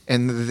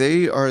 and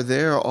they are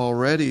there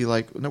already.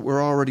 Like, no,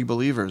 we're already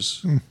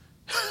believers,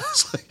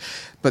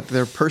 but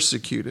they're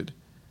persecuted.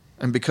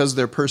 And because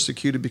they're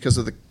persecuted because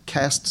of the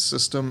caste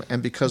system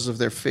and because of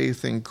their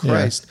faith in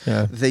Christ,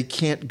 they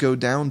can't go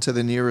down to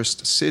the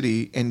nearest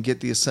city and get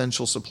the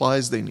essential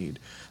supplies they need.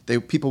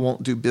 People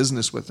won't do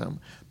business with them,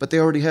 but they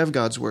already have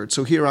God's word.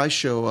 So here I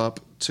show up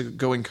to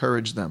go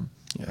encourage them.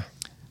 Yeah.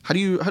 How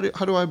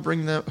do I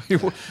bring them?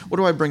 What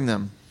do I bring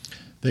them?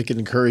 They can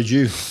encourage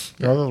you,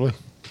 probably.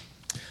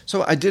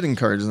 So I did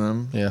encourage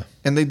them. Yeah.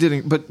 And they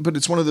didn't. But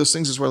it's one of those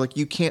things is where like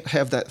you can't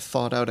have that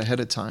thought out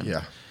ahead of time.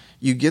 Yeah.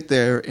 You get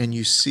there and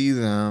you see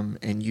them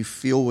and you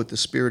feel what the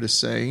Spirit is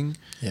saying.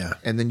 Yeah.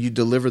 And then you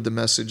deliver the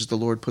message the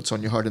Lord puts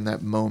on your heart in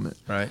that moment.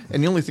 Right.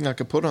 And the only thing I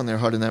could put on their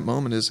heart in that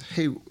moment is,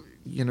 hey,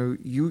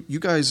 you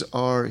guys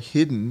are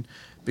hidden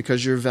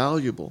because you're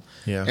valuable.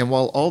 Yeah. And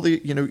while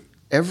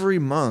every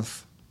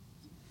month,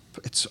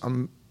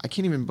 I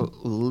can't even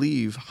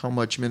believe how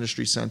much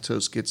Ministry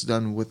Santos gets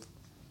done with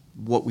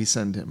what we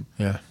send him.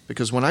 Yeah.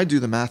 Because when I do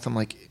the math, I'm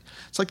like,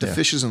 it's like the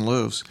fishes and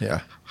loaves.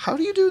 Yeah. How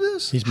do you do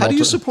this? How do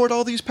you support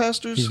all these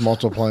pastors? He's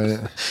multiplying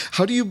it.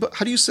 How do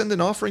you send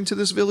an offering to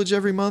this village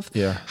every month?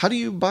 Yeah. How do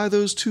you buy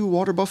those 2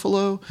 water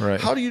buffalo?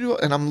 Right. How do you do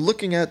it? And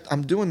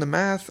I'm doing the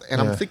math and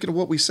I'm thinking of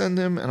what we send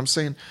him and I'm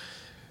saying,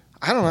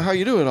 I don't know how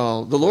you do it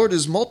all. The Lord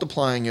is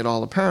multiplying it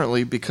all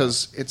apparently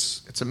because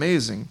it's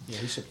amazing. Yeah,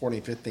 he's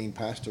supporting 15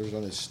 pastors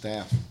on his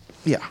staff.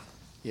 Yeah.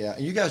 Yeah,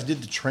 and you guys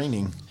did the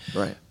training.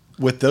 Right.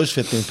 With those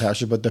 15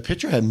 pastors, but the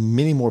picture had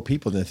many more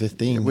people than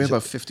 15. Yeah, we have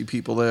about 50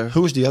 people there.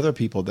 Who was the other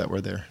people that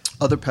were there?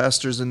 Other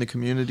pastors in the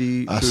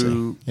community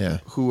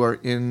who are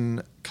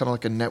in kind of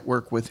like a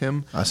network with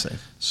him. I see.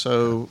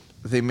 So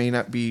they may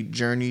not be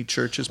journey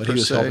churches but per se. He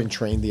was helping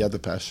train the other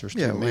pastors too.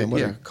 Yeah,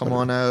 man, come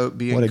on out,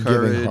 be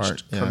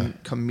encouraged,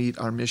 come meet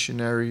our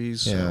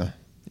missionaries. Yeah.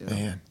 So,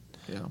 man.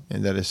 Yeah.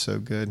 And that is so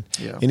good.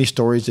 Yeah. Any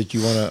stories that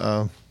you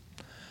want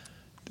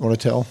to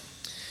tell?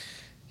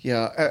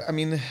 Yeah, I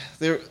mean,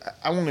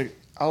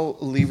 I'll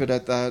leave it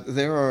at that.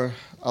 There are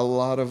a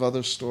lot of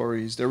other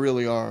stories. There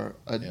really are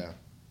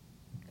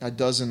a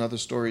dozen other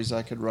stories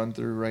I could run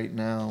through right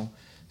now. Yeah.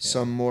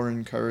 Some more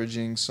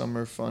encouraging, some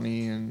are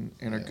funny and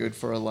are good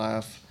for a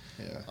laugh.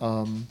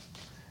 Yeah.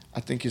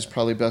 I think it's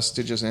probably best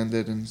to just end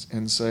it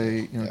and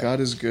say, God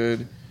is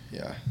good.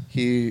 Yeah.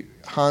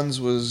 Hans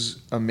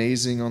was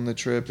amazing on the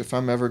trip. If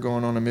I'm ever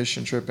going on a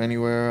mission trip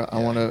anywhere, I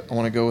want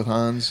to go with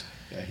Hans.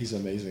 Yeah, he's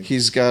amazing.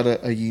 He's got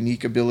a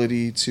unique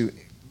ability to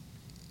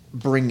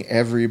bring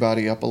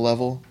everybody up a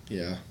level.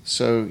 Yeah.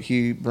 So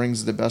he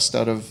brings the best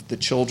out of the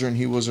children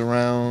he was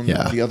around,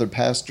 the other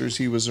pastors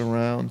he was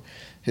around.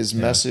 His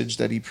message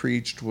that he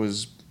preached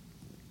was,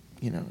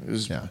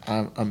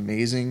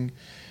 amazing.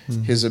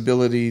 Mm-hmm. His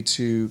ability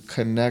to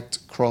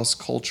connect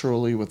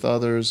cross-culturally with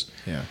others.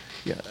 Yeah.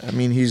 Yeah. I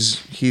mean, he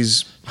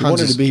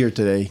wanted to be here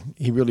today.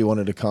 He really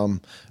wanted to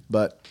come,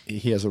 but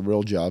he has a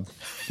real job,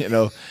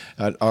 or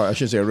I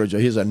shouldn't say a real job.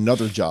 He has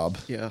another job.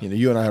 Yeah.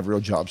 You and I have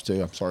real jobs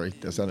too. I'm sorry.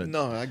 That sounded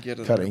No, I get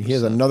it. Cutting. 100%. He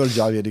has another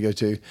job he had to go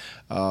to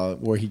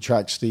where he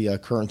tracks the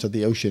currents of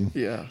the ocean.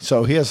 Yeah.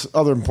 So he has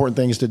other important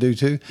things to do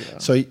too.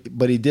 Yeah.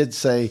 But he did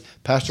say,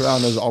 Pastor Al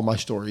knows all my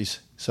stories.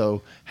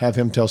 So have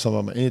him tell some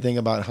of them. Anything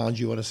about Hans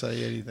you want to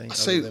say? Anything? I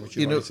say, what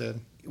you already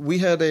said? We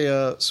had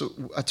so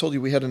I told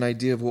you we had an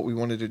idea of what we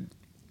wanted to.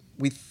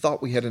 We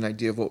thought we had an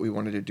idea of what we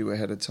wanted to do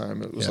ahead of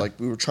time. It was like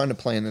we were trying to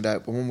plan it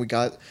out, but when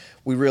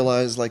we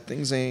realized like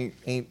things ain't.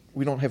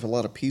 We don't have a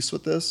lot of peace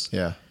with this.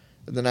 Yeah.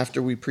 And then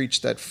after we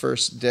preached that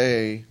first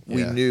day,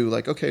 we knew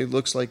like, okay,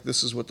 looks like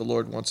this is what the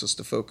Lord wants us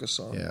to focus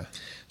on. Yeah.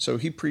 So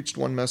he preached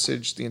one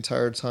message the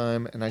entire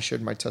time, and I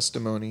shared my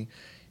testimony,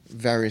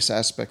 various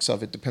aspects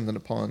of it, depending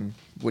upon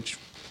which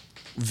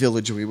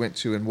village we went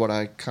to and what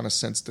I kind of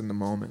sensed in the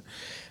moment.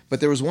 But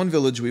there was one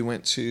village we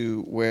went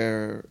to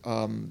where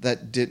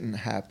that didn't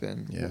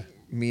happen,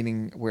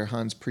 meaning where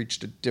Hans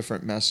preached a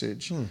different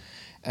message.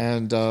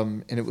 And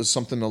it was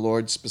something the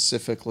Lord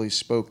specifically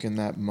spoke in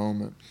that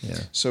moment. Yeah.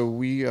 So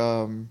we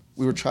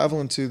were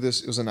traveling to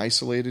this. It was an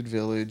isolated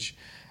village,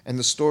 and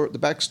the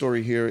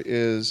backstory here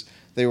is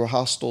they were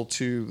hostile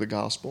to the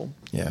gospel.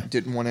 Yeah.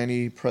 Didn't want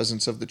any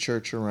presence of the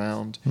church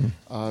around.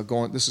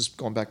 This is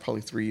going back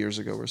probably 3 years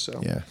ago or so.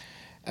 Yeah.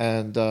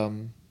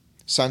 And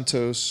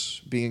Santos,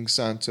 being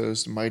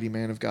Santos, the mighty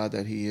man of God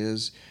that he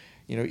is,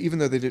 even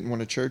though they didn't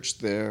want a church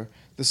there,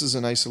 this is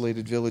an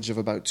isolated village of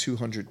about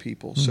 200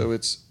 people. So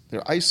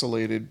they're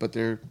isolated, but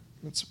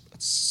it's a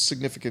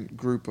significant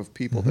group of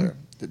people there,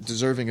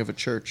 deserving of a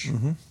church.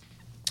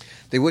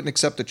 They wouldn't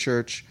accept a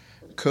church.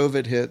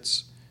 COVID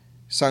hits.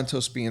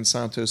 Santos, being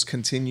Santos,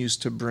 continues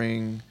to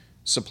bring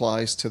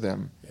supplies to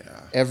them.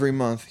 Yeah. Every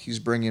month he's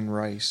bringing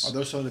rice. Are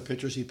those some of the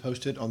pictures he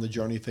posted on the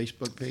Journey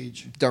Facebook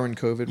page? During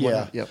COVID.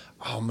 Yeah. Yep.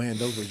 Oh, man,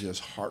 those were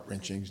just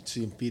heart-wrenching.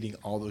 See him feeding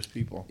all those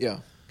people. Yeah.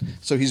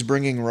 So he's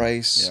bringing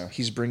rice. Yeah.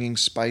 He's bringing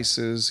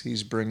spices.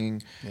 He's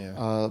bringing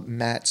Yeah.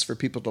 mats for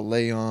people to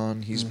lay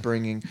on. He's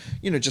bringing,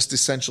 just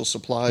essential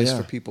supplies Yeah.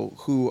 for people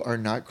who are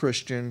not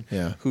Christian,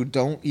 Yeah. who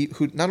don't eat,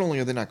 who not only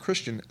are they not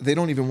Christian, they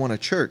don't even want a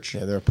church.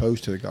 Yeah, they're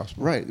opposed to the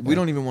gospel. Right. Yeah. We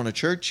don't even want a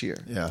church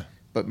here. Yeah.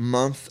 But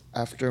month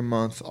after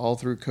month, all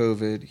through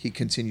COVID, he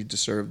continued to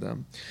serve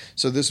them.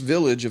 So this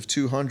village of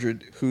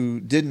 200 who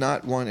did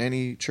not want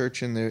any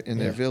church in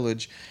their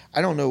village,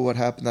 I don't know what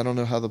happened. I don't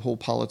know how the whole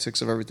politics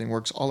of everything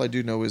works. All I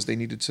do know is they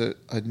needed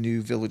a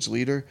new village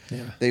leader.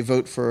 Yeah. They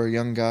vote for a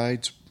young guy.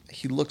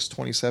 He looks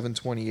 27,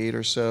 28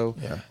 or so.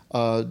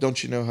 Yeah.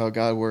 Don't you know how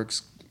God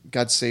works?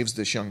 God saves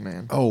this young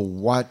man. Oh,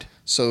 what?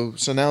 So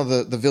now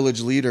the village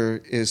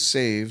leader is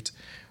saved.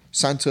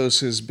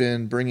 Santos has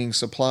been bringing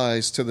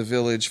supplies to the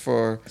village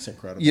for, That's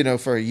incredible.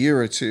 for a year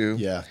or two.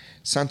 Yeah.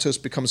 Santos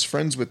becomes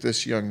friends with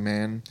this young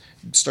man,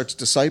 starts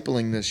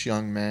discipling this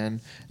young man.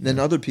 Then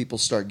other people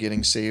start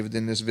getting saved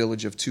in this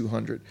village of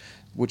 200,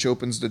 which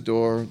opens the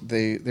door.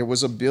 There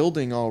was a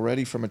building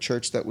already from a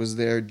church that was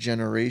there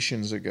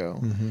generations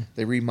ago. Mm-hmm.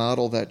 They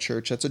remodeled that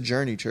church. That's a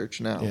Journey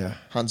church now. Yeah.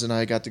 Hans and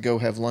I got to go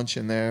have lunch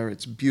in there.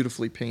 It's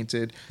beautifully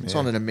painted. It's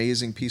on an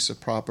amazing piece of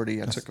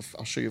property.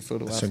 I'll show you a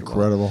photo That's after.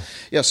 incredible.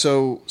 Yeah,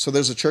 so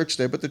there's a church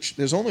there, but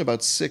there's only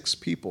about 6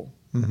 people.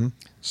 Mm-hmm.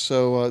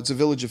 So it's a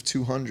village of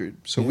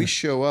 200. So we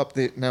show up.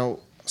 Now,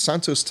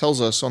 Santos tells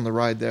us on the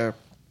ride there,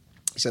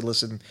 he said,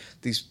 listen,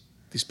 these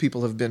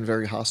people have been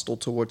very hostile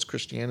towards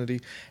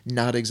Christianity.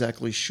 Not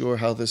exactly sure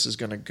how this is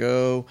going to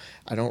go.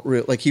 I don't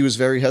really, he was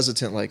very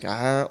hesitant.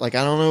 I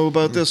don't know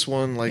about this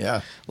one.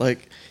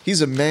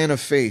 He's a man of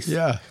faith.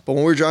 Yeah. But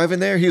when we're driving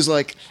there, he's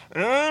like, I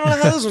don't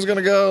know how this one's going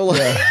to go.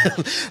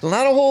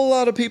 Not a whole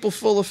lot of people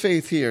full of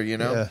faith here,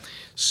 Yeah.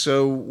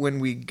 So when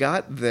we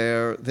got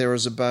there, there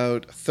was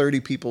about 30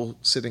 people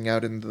sitting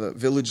out, and the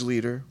village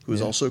leader, who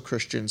is also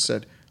Christian,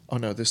 said, oh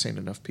no, this ain't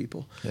enough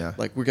people. Yeah.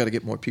 We got to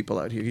get more people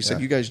out here. He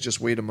said, you guys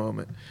just wait a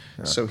moment.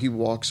 Yeah. So he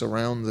walks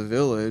around the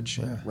village,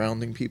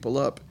 rounding people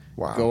up.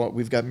 Wow.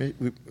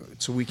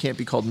 So we can't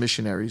be called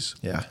missionaries.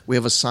 Yeah. We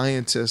have a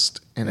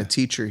scientist and a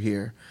teacher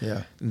here.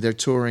 Yeah. They're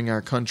touring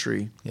our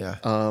country. Yeah.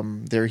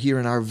 They're here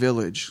in our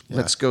village. Yeah.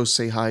 Let's go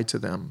say hi to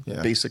them.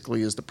 Yeah.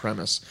 Basically is the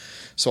premise.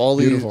 So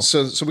Beautiful.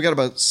 So we got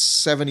about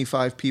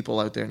 75 people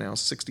out there now,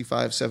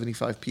 65,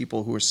 75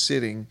 people who are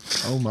sitting.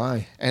 Oh,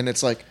 my. And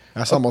it's like,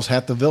 That's almost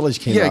half the village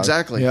came out.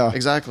 exactly. Yeah.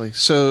 Exactly.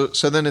 So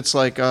then it's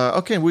like,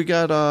 okay, we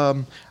got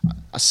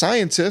a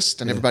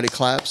scientist, and everybody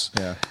claps.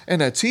 Yeah.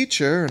 And a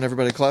teacher, and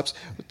everybody claps.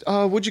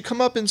 Would you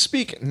come up and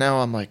speak? Now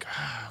I'm like,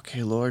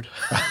 okay, Lord.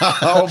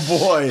 Oh,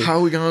 boy. How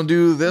are we going to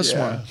do this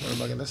Yeah. one? What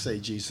am I going to say,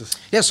 Jesus?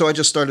 Yeah, so I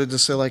just started to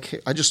say,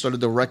 I just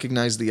started to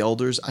recognize the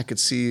elders. I could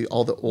see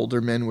all the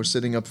older men were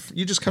sitting up.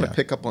 You just kind of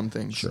pick up on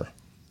things. Sure.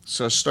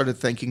 So I started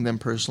thanking them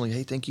personally.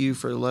 Hey, thank you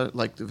for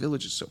the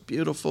village is so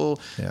beautiful.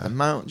 Yeah. The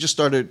mountain. Just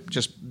started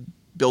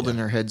building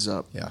their heads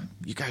up. Yeah.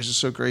 You guys are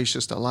so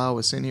gracious to allow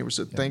us in here. We're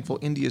so thankful.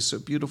 India is so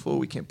beautiful.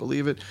 We can't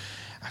believe it.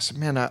 I said,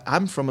 man,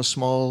 I'm from a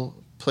small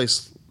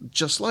place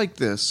just like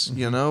this.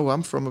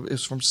 Mm-hmm.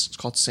 It's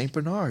called St.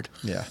 Bernard.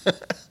 Yeah.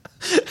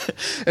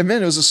 And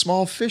man, it was a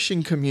small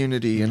fishing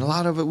community, and a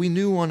lot of it, we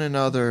knew one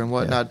another and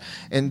whatnot.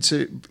 And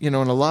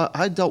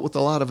I dealt with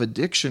a lot of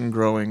addiction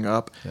growing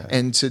up,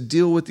 and to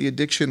deal with the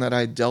addiction that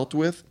I dealt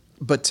with,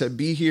 but to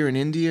be here in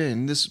India,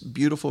 in this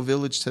beautiful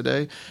village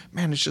today,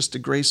 man, it's just the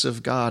grace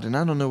of God. And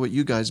I don't know what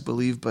you guys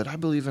believe, but I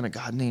believe in a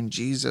God named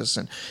Jesus,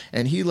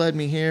 and He led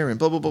me here, and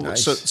blah blah blah.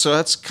 Nice. So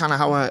that's kind of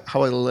how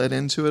I led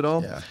into it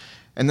all. Yeah.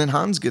 And then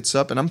Hans gets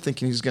up, and I'm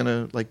thinking he's got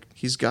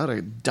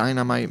a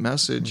dynamite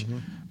message,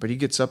 but he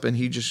gets up and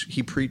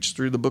he preached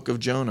through the book of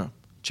Jonah,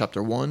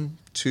 chapter 1,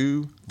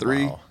 2,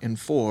 3, Wow. and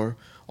 4,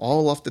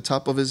 all off the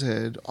top of his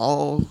head,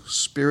 all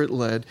spirit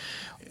led,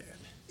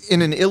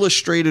 in an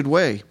illustrated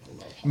way.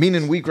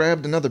 Meaning we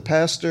grabbed another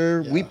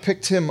pastor, we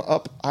picked him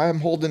up,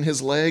 I'm holding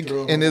his leg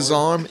and his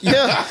arm.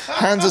 Yeah,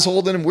 Hans is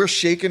holding him, we're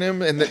shaking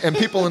him, and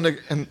people in the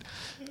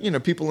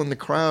people in the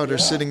crowd are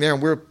sitting there,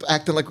 and we're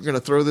acting like we're going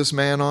to throw this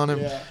man on him.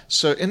 Yeah.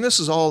 So, and this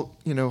is all,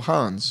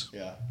 Hans.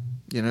 Yeah.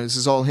 This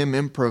is all him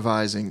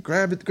improvising.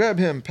 Grab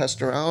him,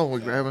 Pastor Al. We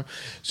grab him.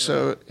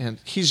 So, and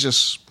he's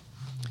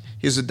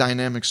a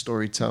dynamic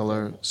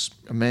storyteller,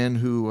 a man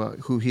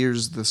who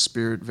hears the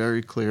Spirit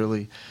very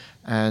clearly.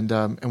 And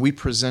we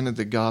presented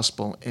the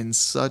gospel in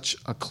such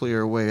a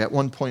clear way. At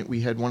one point,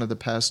 we had one of the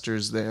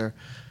pastors there.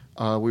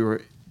 We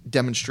were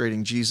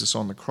demonstrating Jesus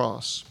on the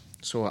cross.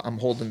 So I'm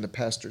holding the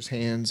pastor's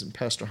hands, and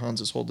Pastor Hans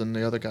is holding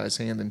the other guy's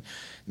hand, and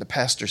the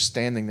pastor's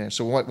standing there.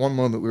 So at one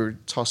moment, we were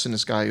tossing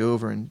this guy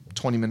over, and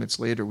 20 minutes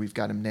later, we've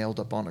got him nailed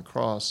up on a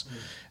cross.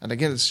 And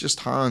again, it's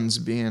just Hans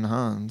being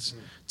Hans,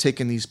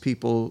 taking these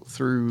people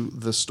through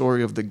the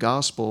story of the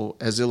gospel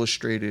as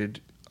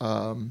illustrated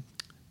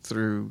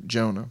through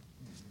Jonah.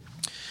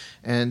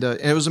 And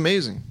it was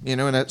amazing,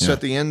 So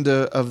at the end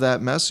of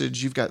that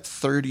message, you've got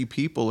 30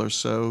 people or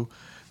so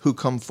who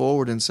come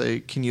forward and say,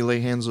 can you lay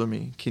hands on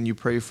me? Can you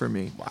pray for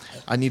me? Wow.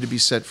 I need to be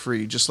set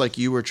free. Just like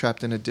you were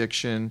trapped in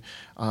addiction,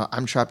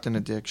 I'm trapped in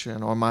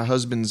addiction, or my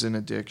husband's in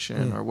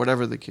addiction, or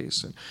whatever the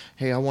case. And,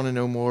 hey, I want to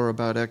know more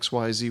about X,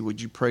 Y, Z.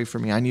 Would you pray for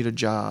me? I need a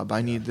job.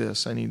 I need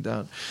this. I need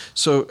that.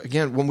 So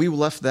again, when we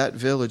left that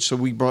village, so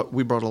we brought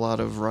a lot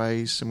of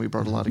rice and we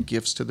brought a lot of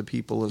gifts to the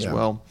people as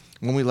well.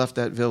 When we left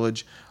that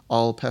village,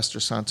 all Pastor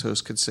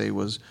Santos could say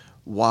was,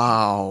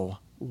 wow,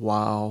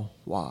 wow,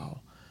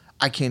 wow.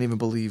 I can't even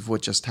believe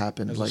what just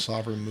happened. Like, a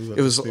sovereign move of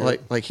it was the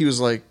Spirit. like he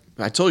was like,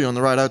 I told you on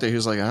the ride out there, he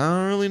was like, I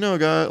don't really know,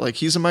 God. Like,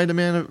 he's a mighty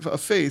man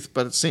of faith,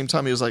 but at the same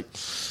time, he was like,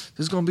 this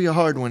is going to be a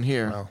hard one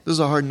here. Wow. This is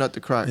a hard nut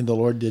to crack. And the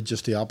Lord did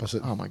just the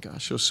opposite. Oh my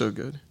gosh, it was so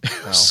good. It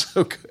Wow. was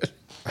so good.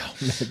 Wow,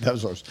 man,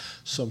 those are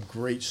some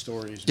great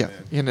stories, Yeah,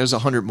 man. and there's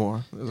 100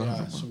 more.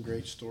 Some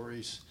great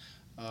stories.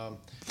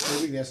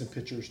 Maybe we can have some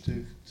pictures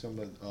too. Some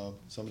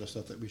of the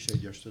stuff that we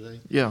showed yesterday.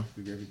 Yeah.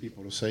 We'd be great for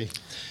people to see.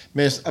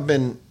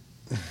 Man,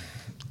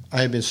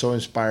 I have been so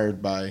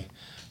inspired by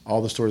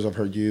all the stories I've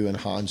heard you and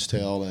Hans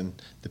tell, and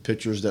the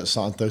pictures that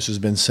Santos has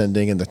been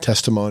sending, and the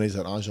testimonies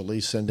that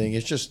Anjali's sending.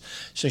 It's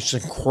just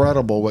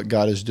incredible what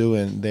God is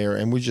doing there,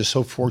 and we're just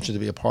so fortunate to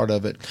be a part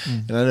of it.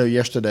 And I know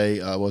yesterday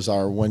was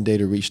our One Day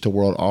to Reach the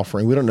World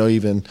offering. We don't know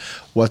even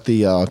what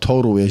the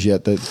total is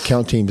yet. The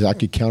count team is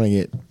actually counting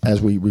it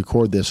as we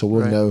record this, so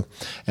we'll know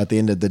at the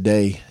end of the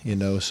day.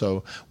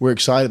 So we're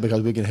excited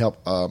because we can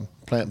help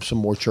plant some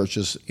more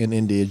churches in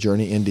India,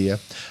 Journey India.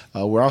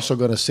 We're also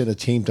going to send a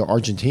team to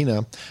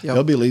Argentina. Yep.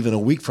 They'll be leaving a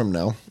week from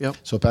now. Yep.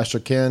 So Pastor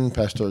Ken,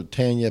 Pastor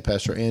Tanya,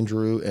 Pastor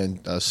Andrew,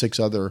 and 6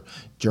 other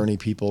Journey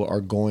people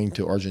are going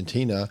to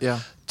Argentina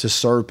to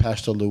serve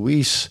Pastor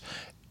Luis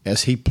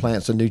as he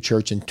plants a new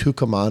church in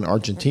Tucumán,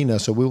 Argentina.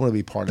 So we want to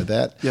be part of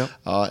that. Yep.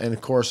 And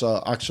of course,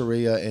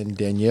 Axaria and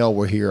Danielle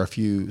were here a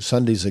few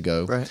Sundays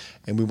ago. Right.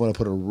 And we want to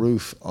put a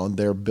roof on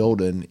their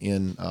building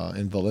in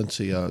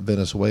Valencia,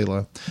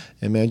 Venezuela.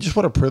 And man, just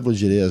what a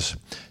privilege it is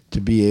to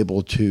be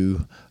able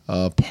to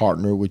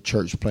partner with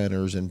church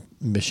planters and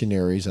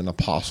missionaries and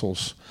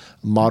apostles,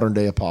 modern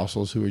day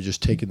apostles who are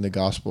just taking the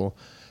gospel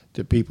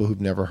to people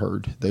who've never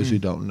heard, those who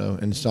don't know.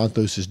 And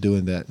Santos is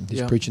doing that.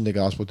 He's preaching the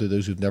gospel to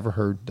those who've never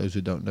heard, those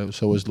who don't know.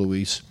 So is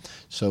Luis.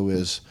 So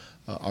is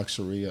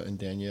Axaria and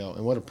Danielle.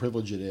 And what a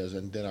privilege it is.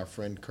 And then our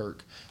friend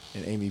Kirk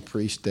and Amy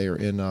Priest, they are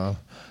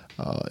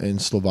in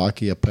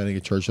Slovakia planting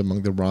a church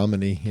among the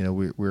Romani.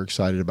 We're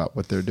excited about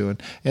what they're doing.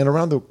 And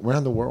around the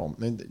world,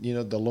 and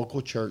the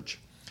local church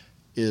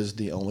is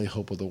the only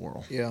hope of the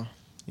world. Yeah.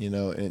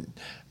 And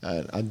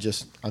I'm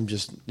just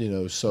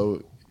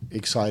so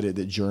excited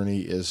that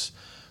Journey is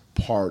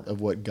part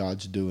of what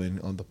God's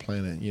doing on the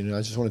planet.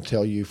 I just want to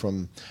tell you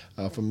from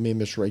me and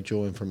Miss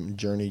Rachel and from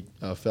Journey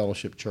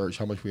Fellowship Church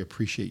how much we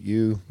appreciate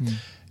you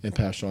and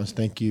Pastor Hans.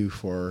 Thank you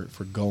for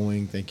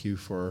going. Thank you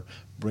for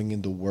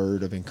bringing the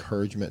word of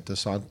encouragement to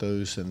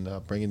Santos and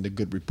bringing the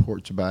good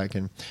reports back.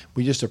 And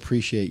we just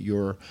appreciate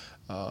you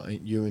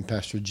and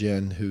Pastor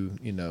Jen, who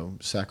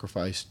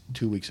sacrificed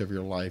 2 weeks of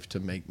your life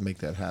to make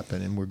that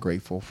happen, and we're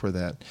grateful for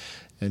that.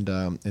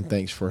 And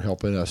thanks for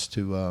helping us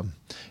to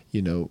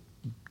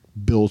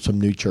build some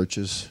new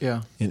churches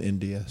in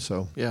India.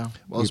 So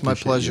well, it's my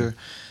pleasure.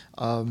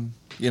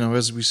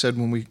 As we said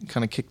when we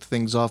kind of kicked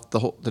things off,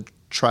 the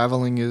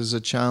traveling is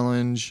a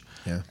challenge,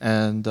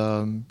 and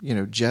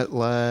jet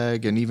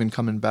lag, and even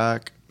coming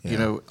back.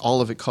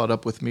 All of it caught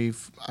up with me.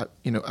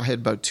 I had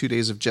about 2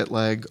 days of jet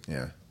lag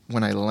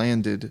when I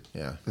landed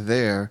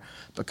there,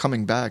 but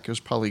coming back, it was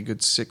probably a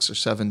good 6 or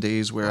 7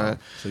 days where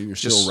so you were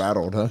still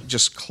rattled, huh?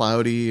 Just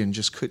cloudy and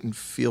just couldn't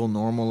feel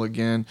normal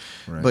again.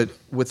 Right. But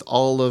with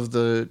all of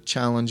the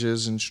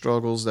challenges and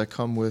struggles that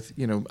come with,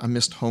 I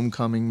missed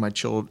homecoming. My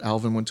child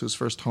Alvin went to his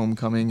first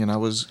homecoming, and I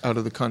was out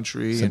of the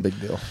country. It's a big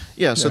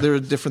deal. So there were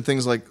different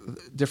things, like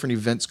different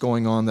events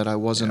going on that I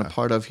wasn't a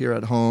part of here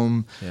at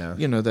home.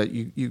 That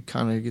you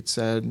kind of get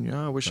sad, and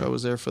I wish I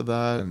was there for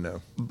that. I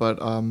know. But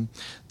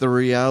the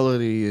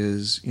reality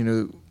is,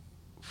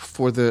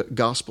 for the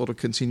gospel to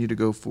continue to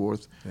go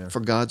forth,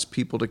 for God's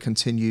people to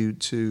continue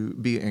to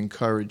be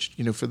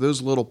encouraged, for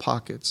those little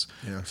pockets.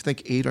 If you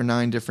think 8 or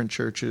 9 different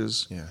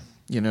churches,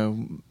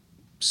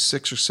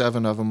 6 or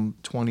 7 of them,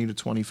 20 to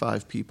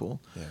 25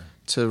 people,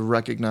 to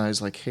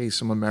recognize, like, hey,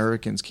 some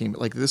Americans came.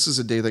 Like, this is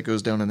a day that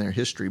goes down in their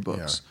history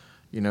books.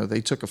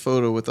 They took a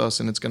photo with us,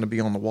 and it's going to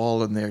be on the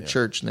wall in their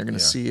church, and they're going to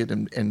see it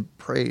and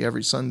pray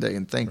every Sunday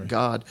and thank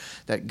God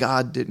that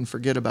God didn't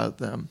forget about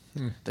them,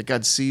 that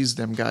God sees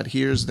them, God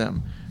hears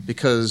them,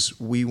 because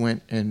we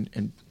went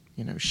and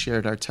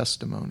shared our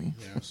testimony.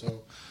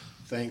 So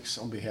thanks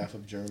on behalf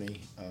of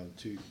Journey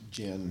to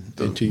Jen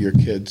and to your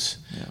kids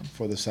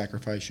for the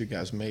sacrifice you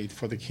guys made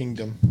for the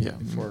kingdom.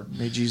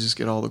 May Jesus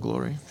get all the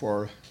glory.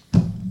 For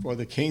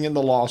the king and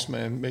the lost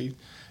man. May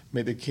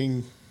the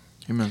king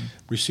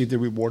receive the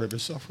reward of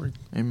his suffering.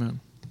 Amen.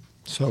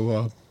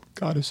 So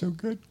God is so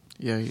good.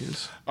 Yeah, he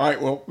is. All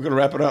right, well, we're going to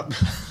wrap it up.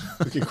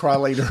 We can cry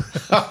later.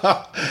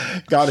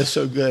 God is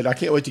so good. I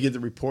can't wait to get the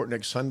report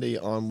next Sunday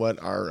on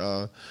what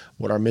our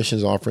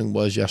missions offering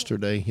was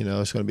yesterday. You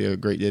know, it's going to be a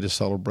great day to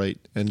celebrate.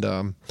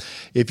 And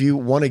if you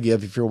want to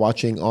give, if you're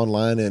watching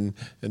online and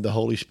the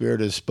Holy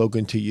Spirit has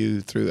spoken to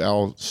you through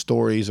our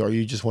stories, or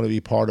you just want to be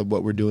part of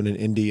what we're doing in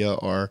India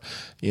or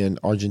in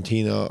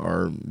Argentina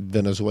or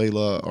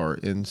Venezuela or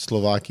in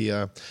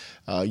Slovakia,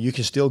 you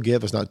can still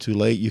give. It's not too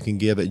late. You can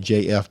give at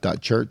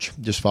jf.church.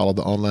 Just follow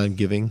the online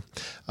giving.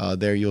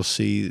 There you'll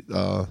see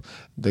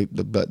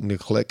the button to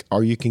click,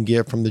 or you can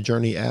give from the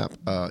Journey app.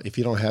 If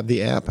you don't have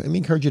the app, I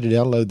encourage you to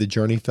download the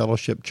Journey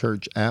Fellowship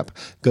Church app.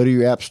 Go to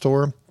your app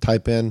store,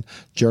 type in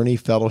Journey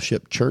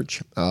Fellowship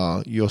Church.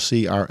 You'll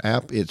see our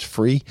app. It's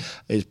free.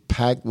 It's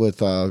packed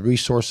with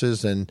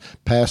resources and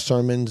past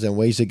sermons and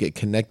ways to get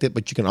connected,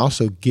 but you can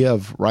also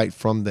give right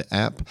from the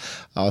app.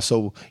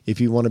 So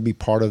if you want to be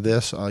part of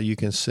this, you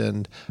can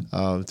send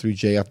through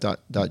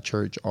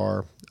jf.church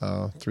or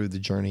through the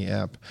Journey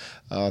app.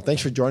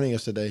 Thanks for joining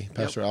us today,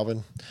 Pastor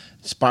Alvin.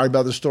 Inspired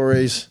by the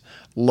stories.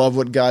 Love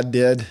what God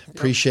did.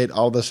 Appreciate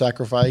all the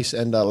sacrifice.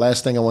 And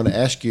last thing I want to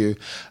ask you,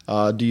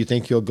 do you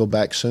think you'll go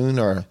back soon,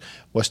 or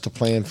what's the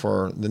plan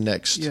for the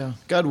next? Yeah,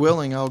 God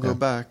willing, I'll go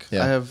back.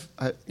 Yeah.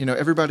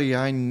 Everybody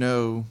I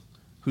know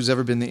who's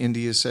ever been to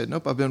India said,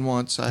 nope, I've been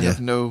once. I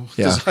have no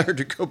desire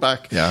to go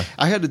back. Yeah.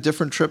 I had a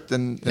different trip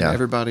than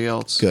everybody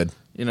else. Good.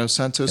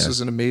 Santos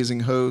is an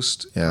amazing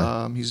host.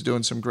 Yeah. He's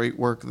doing some great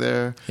work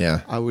there.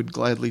 Yeah. I would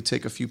gladly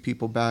take a few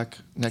people back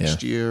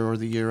next year or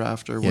the year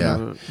after,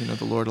 whenever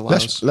the Lord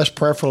allows. Let's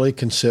prayerfully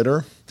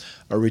consider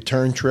a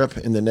return trip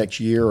in the next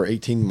year or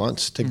 18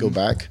 months to go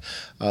back,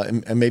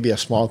 and maybe a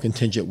small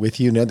contingent with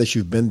you. Now that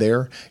you've been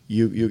there,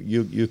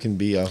 you can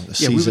be a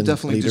seasoned we would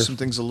definitely leader. do some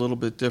things a little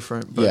bit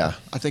different. But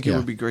I think it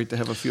would be great to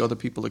have a few other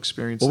people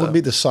experience that. What would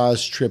be the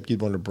size trip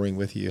you'd want to bring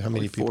with you? How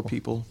many people? 4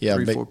 people. Yeah,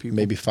 4 people.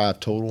 Maybe 5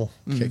 total,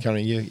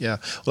 counting you. Yeah.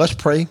 Well, let's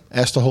pray.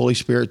 Ask the Holy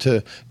Spirit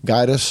to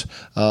guide us.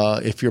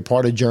 If you're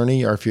part of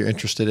Journey, or if you're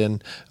interested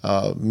in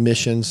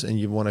missions and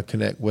you want to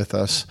connect with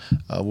us,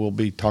 we'll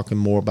be talking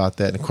more about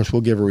that. And of course,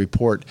 we'll give a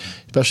report,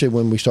 especially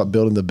when we start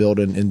building the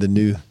building in the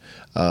new,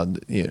 on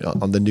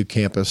the new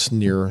campus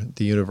near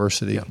the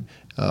university.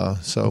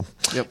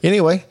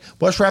 Anyway,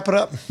 let's wrap it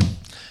up.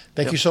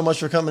 Thank you so much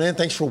for coming in.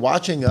 Thanks for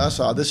watching us.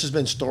 This has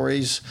been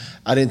Stories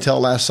I Didn't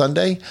Tell Last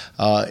Sunday.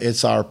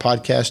 It's our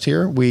podcast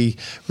here. We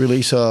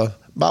release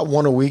about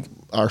one a week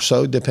or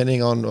so,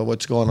 depending on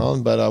what's going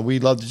on. But we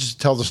love to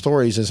just tell the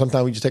stories, and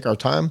sometimes we just take our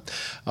time.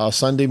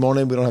 Sunday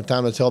morning, we don't have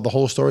time to tell the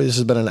whole story. This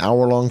has been an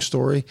hour-long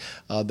story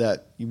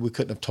that we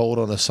couldn't have told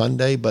on a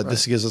Sunday, but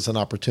this gives us an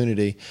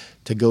opportunity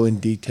to go in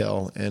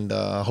detail, and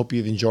I hope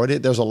you've enjoyed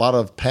it. There's a lot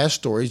of past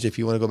stories if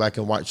you want to go back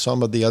and watch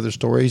some of the other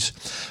stories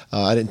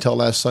I didn't tell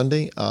last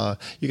Sunday.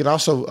 You can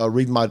also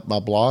read my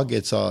blog.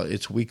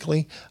 It's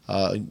weekly.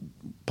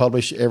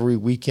 Publish every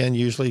weekend,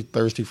 usually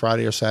Thursday,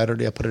 Friday, or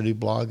Saturday. I put a new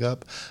blog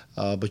up,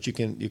 but you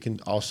can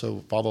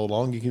also follow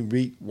along. You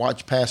can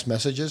watch past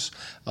messages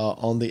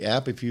on the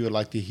app if you would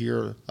like to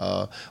hear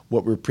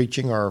what we're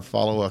preaching, or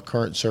follow a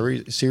current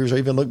series, or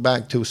even look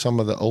back to some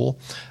of the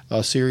old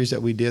series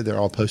that we did. They're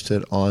all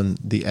posted on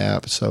the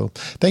app. So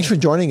thanks for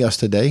joining us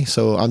today.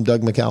 So I'm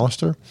Doug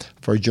McAllister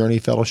for Journey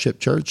Fellowship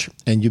Church,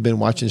 and you've been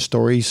watching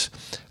Stories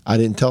I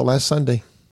Didn't Tell Last Sunday.